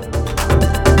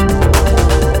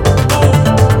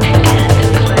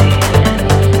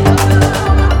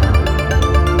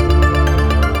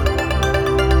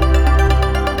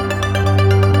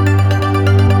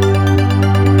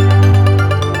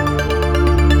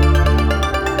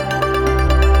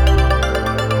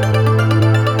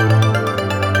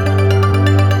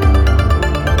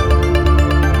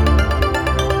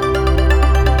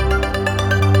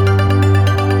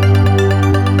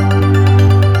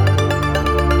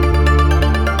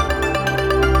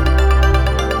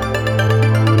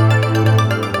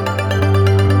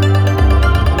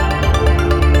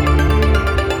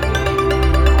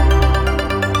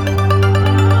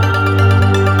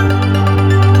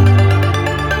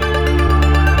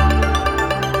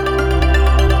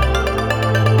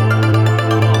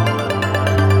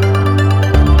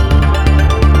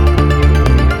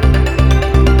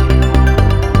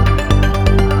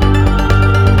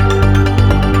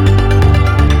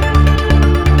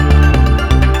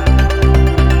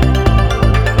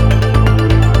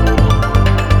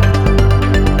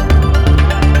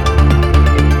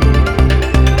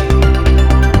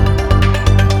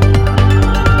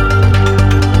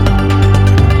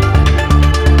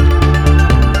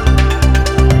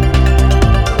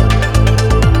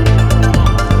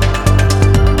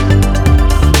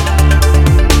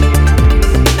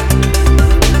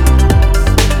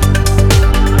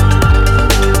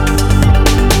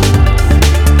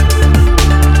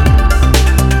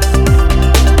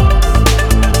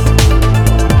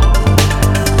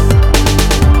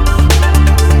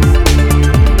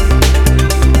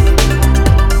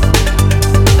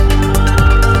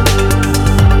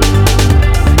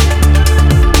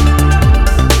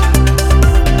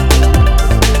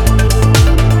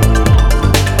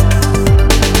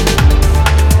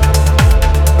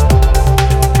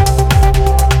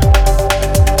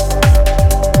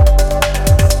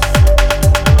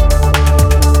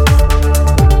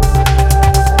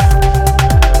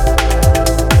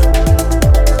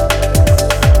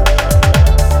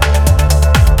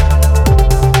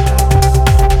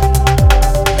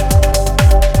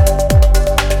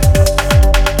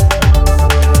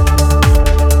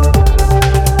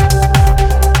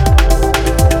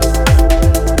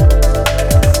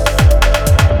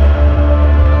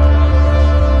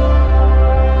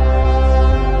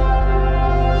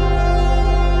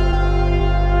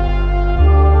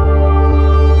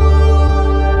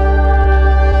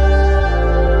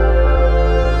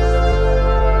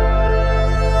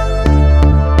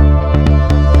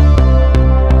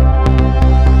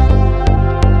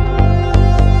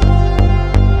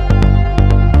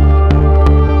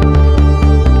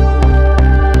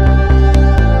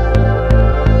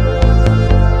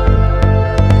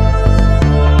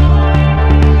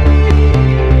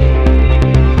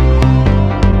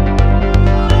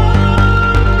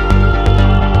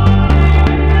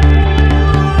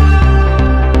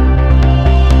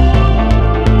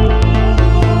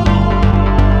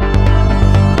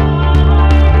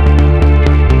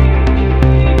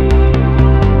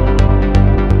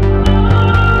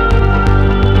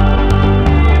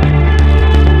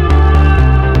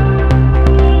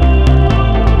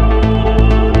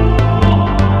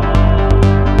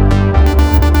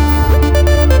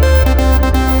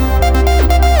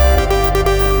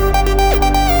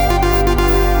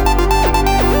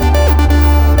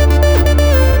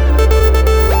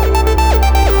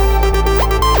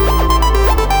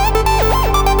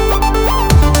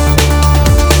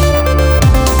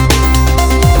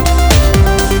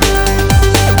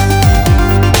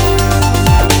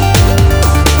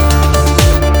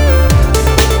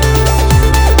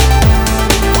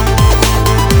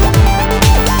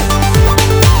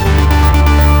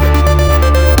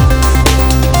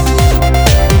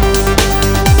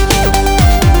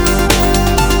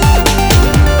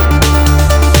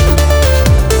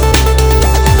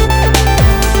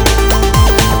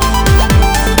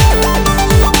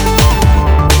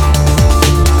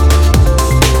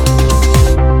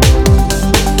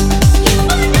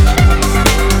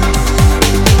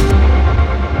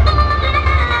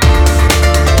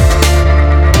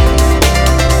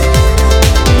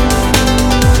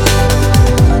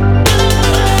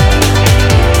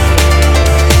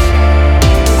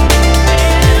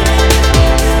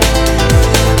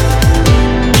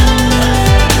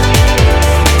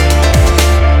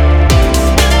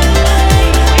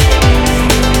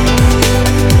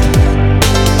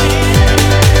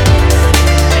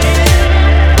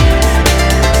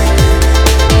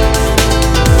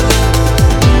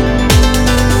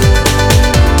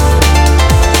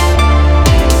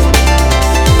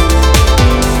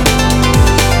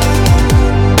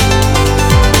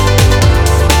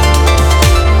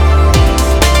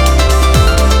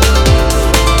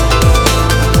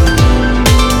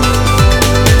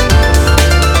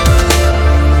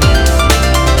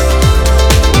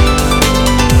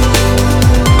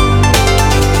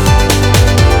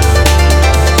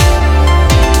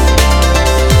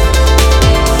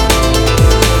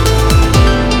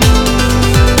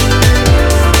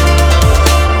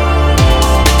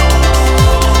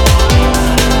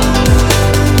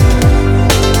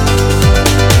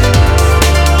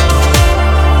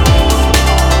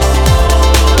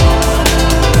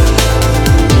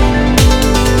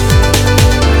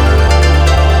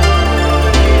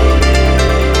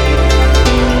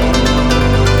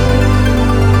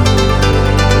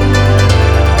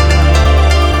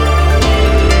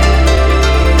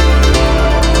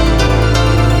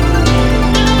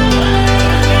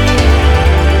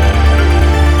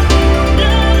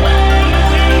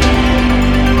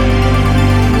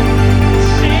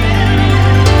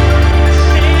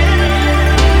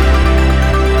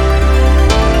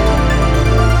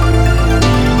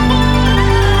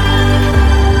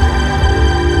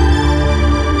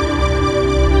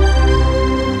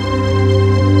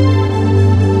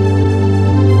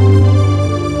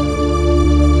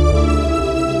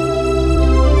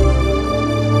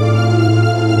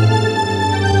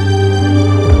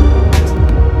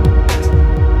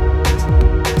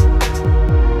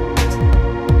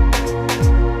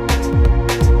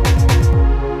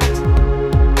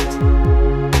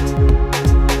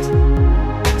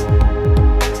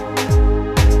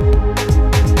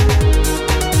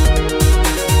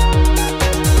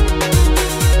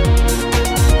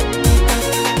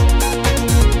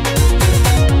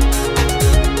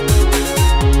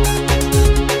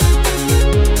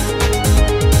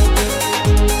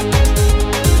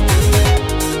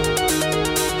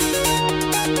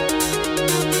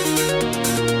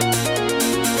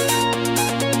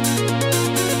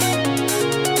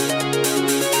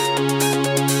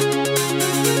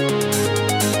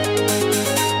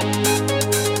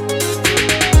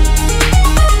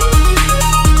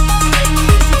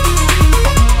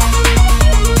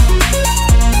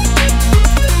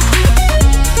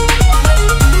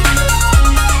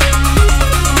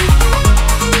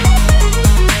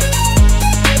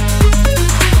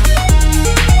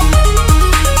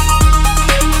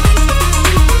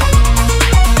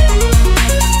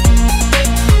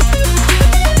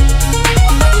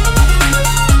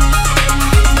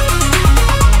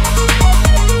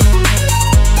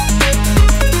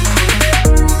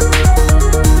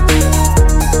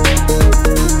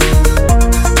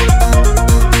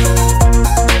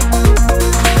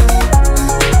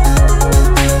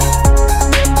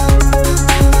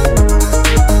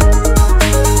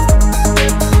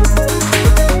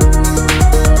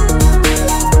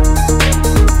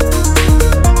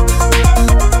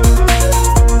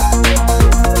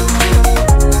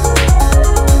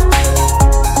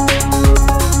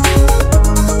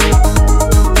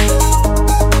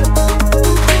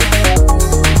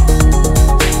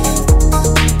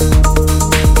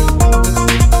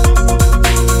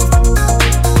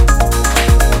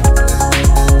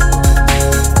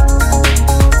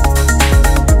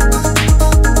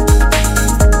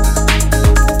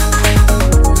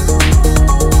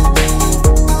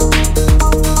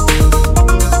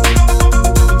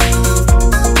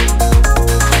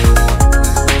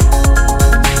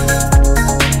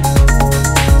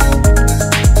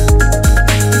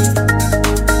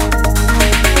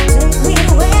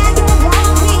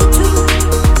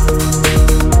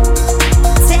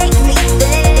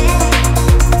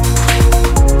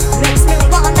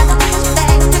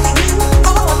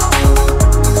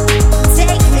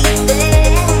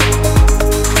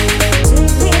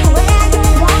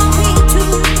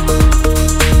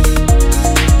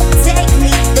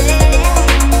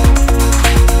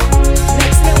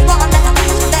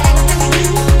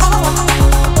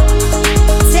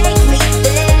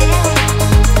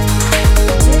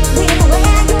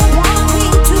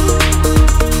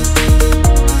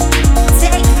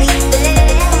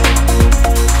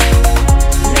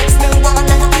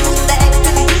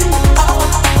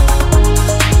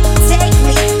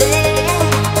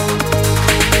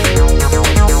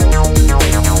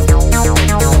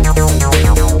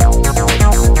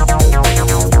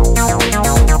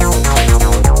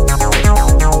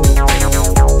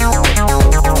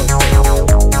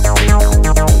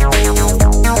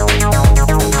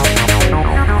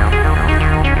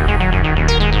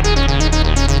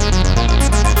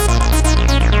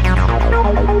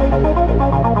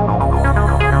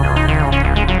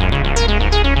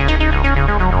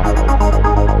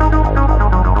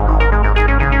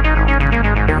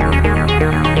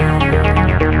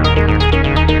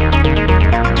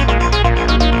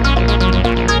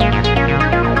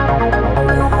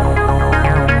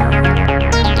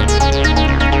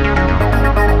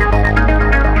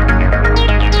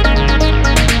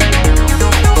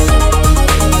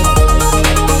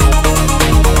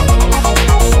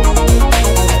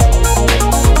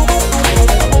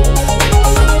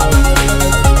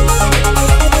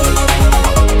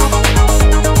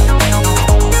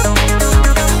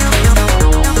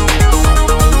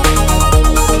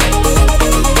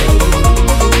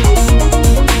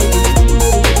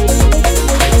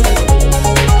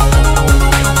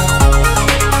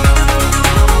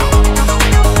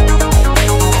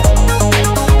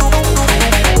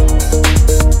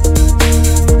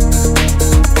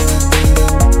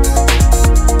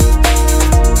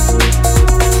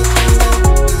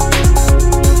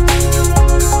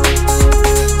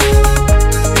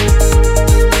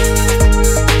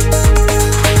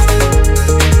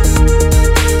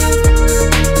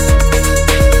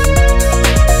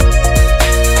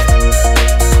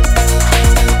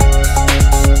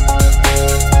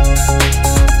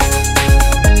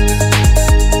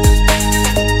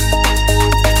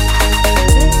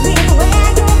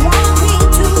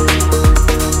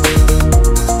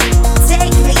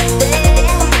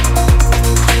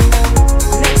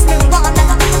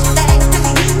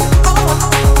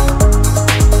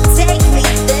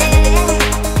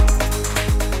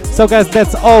 So guys,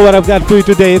 that's all what I've got for you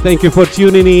today. Thank you for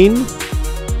tuning in.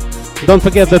 Don't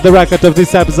forget that the record of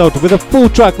this episode with a full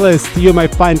track list you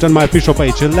might find on my official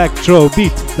page,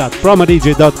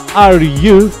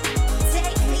 electrobeat.promodj.ru.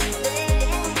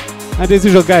 And as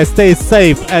usual guys, stay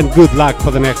safe and good luck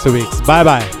for the next 2 weeks. Bye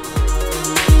bye.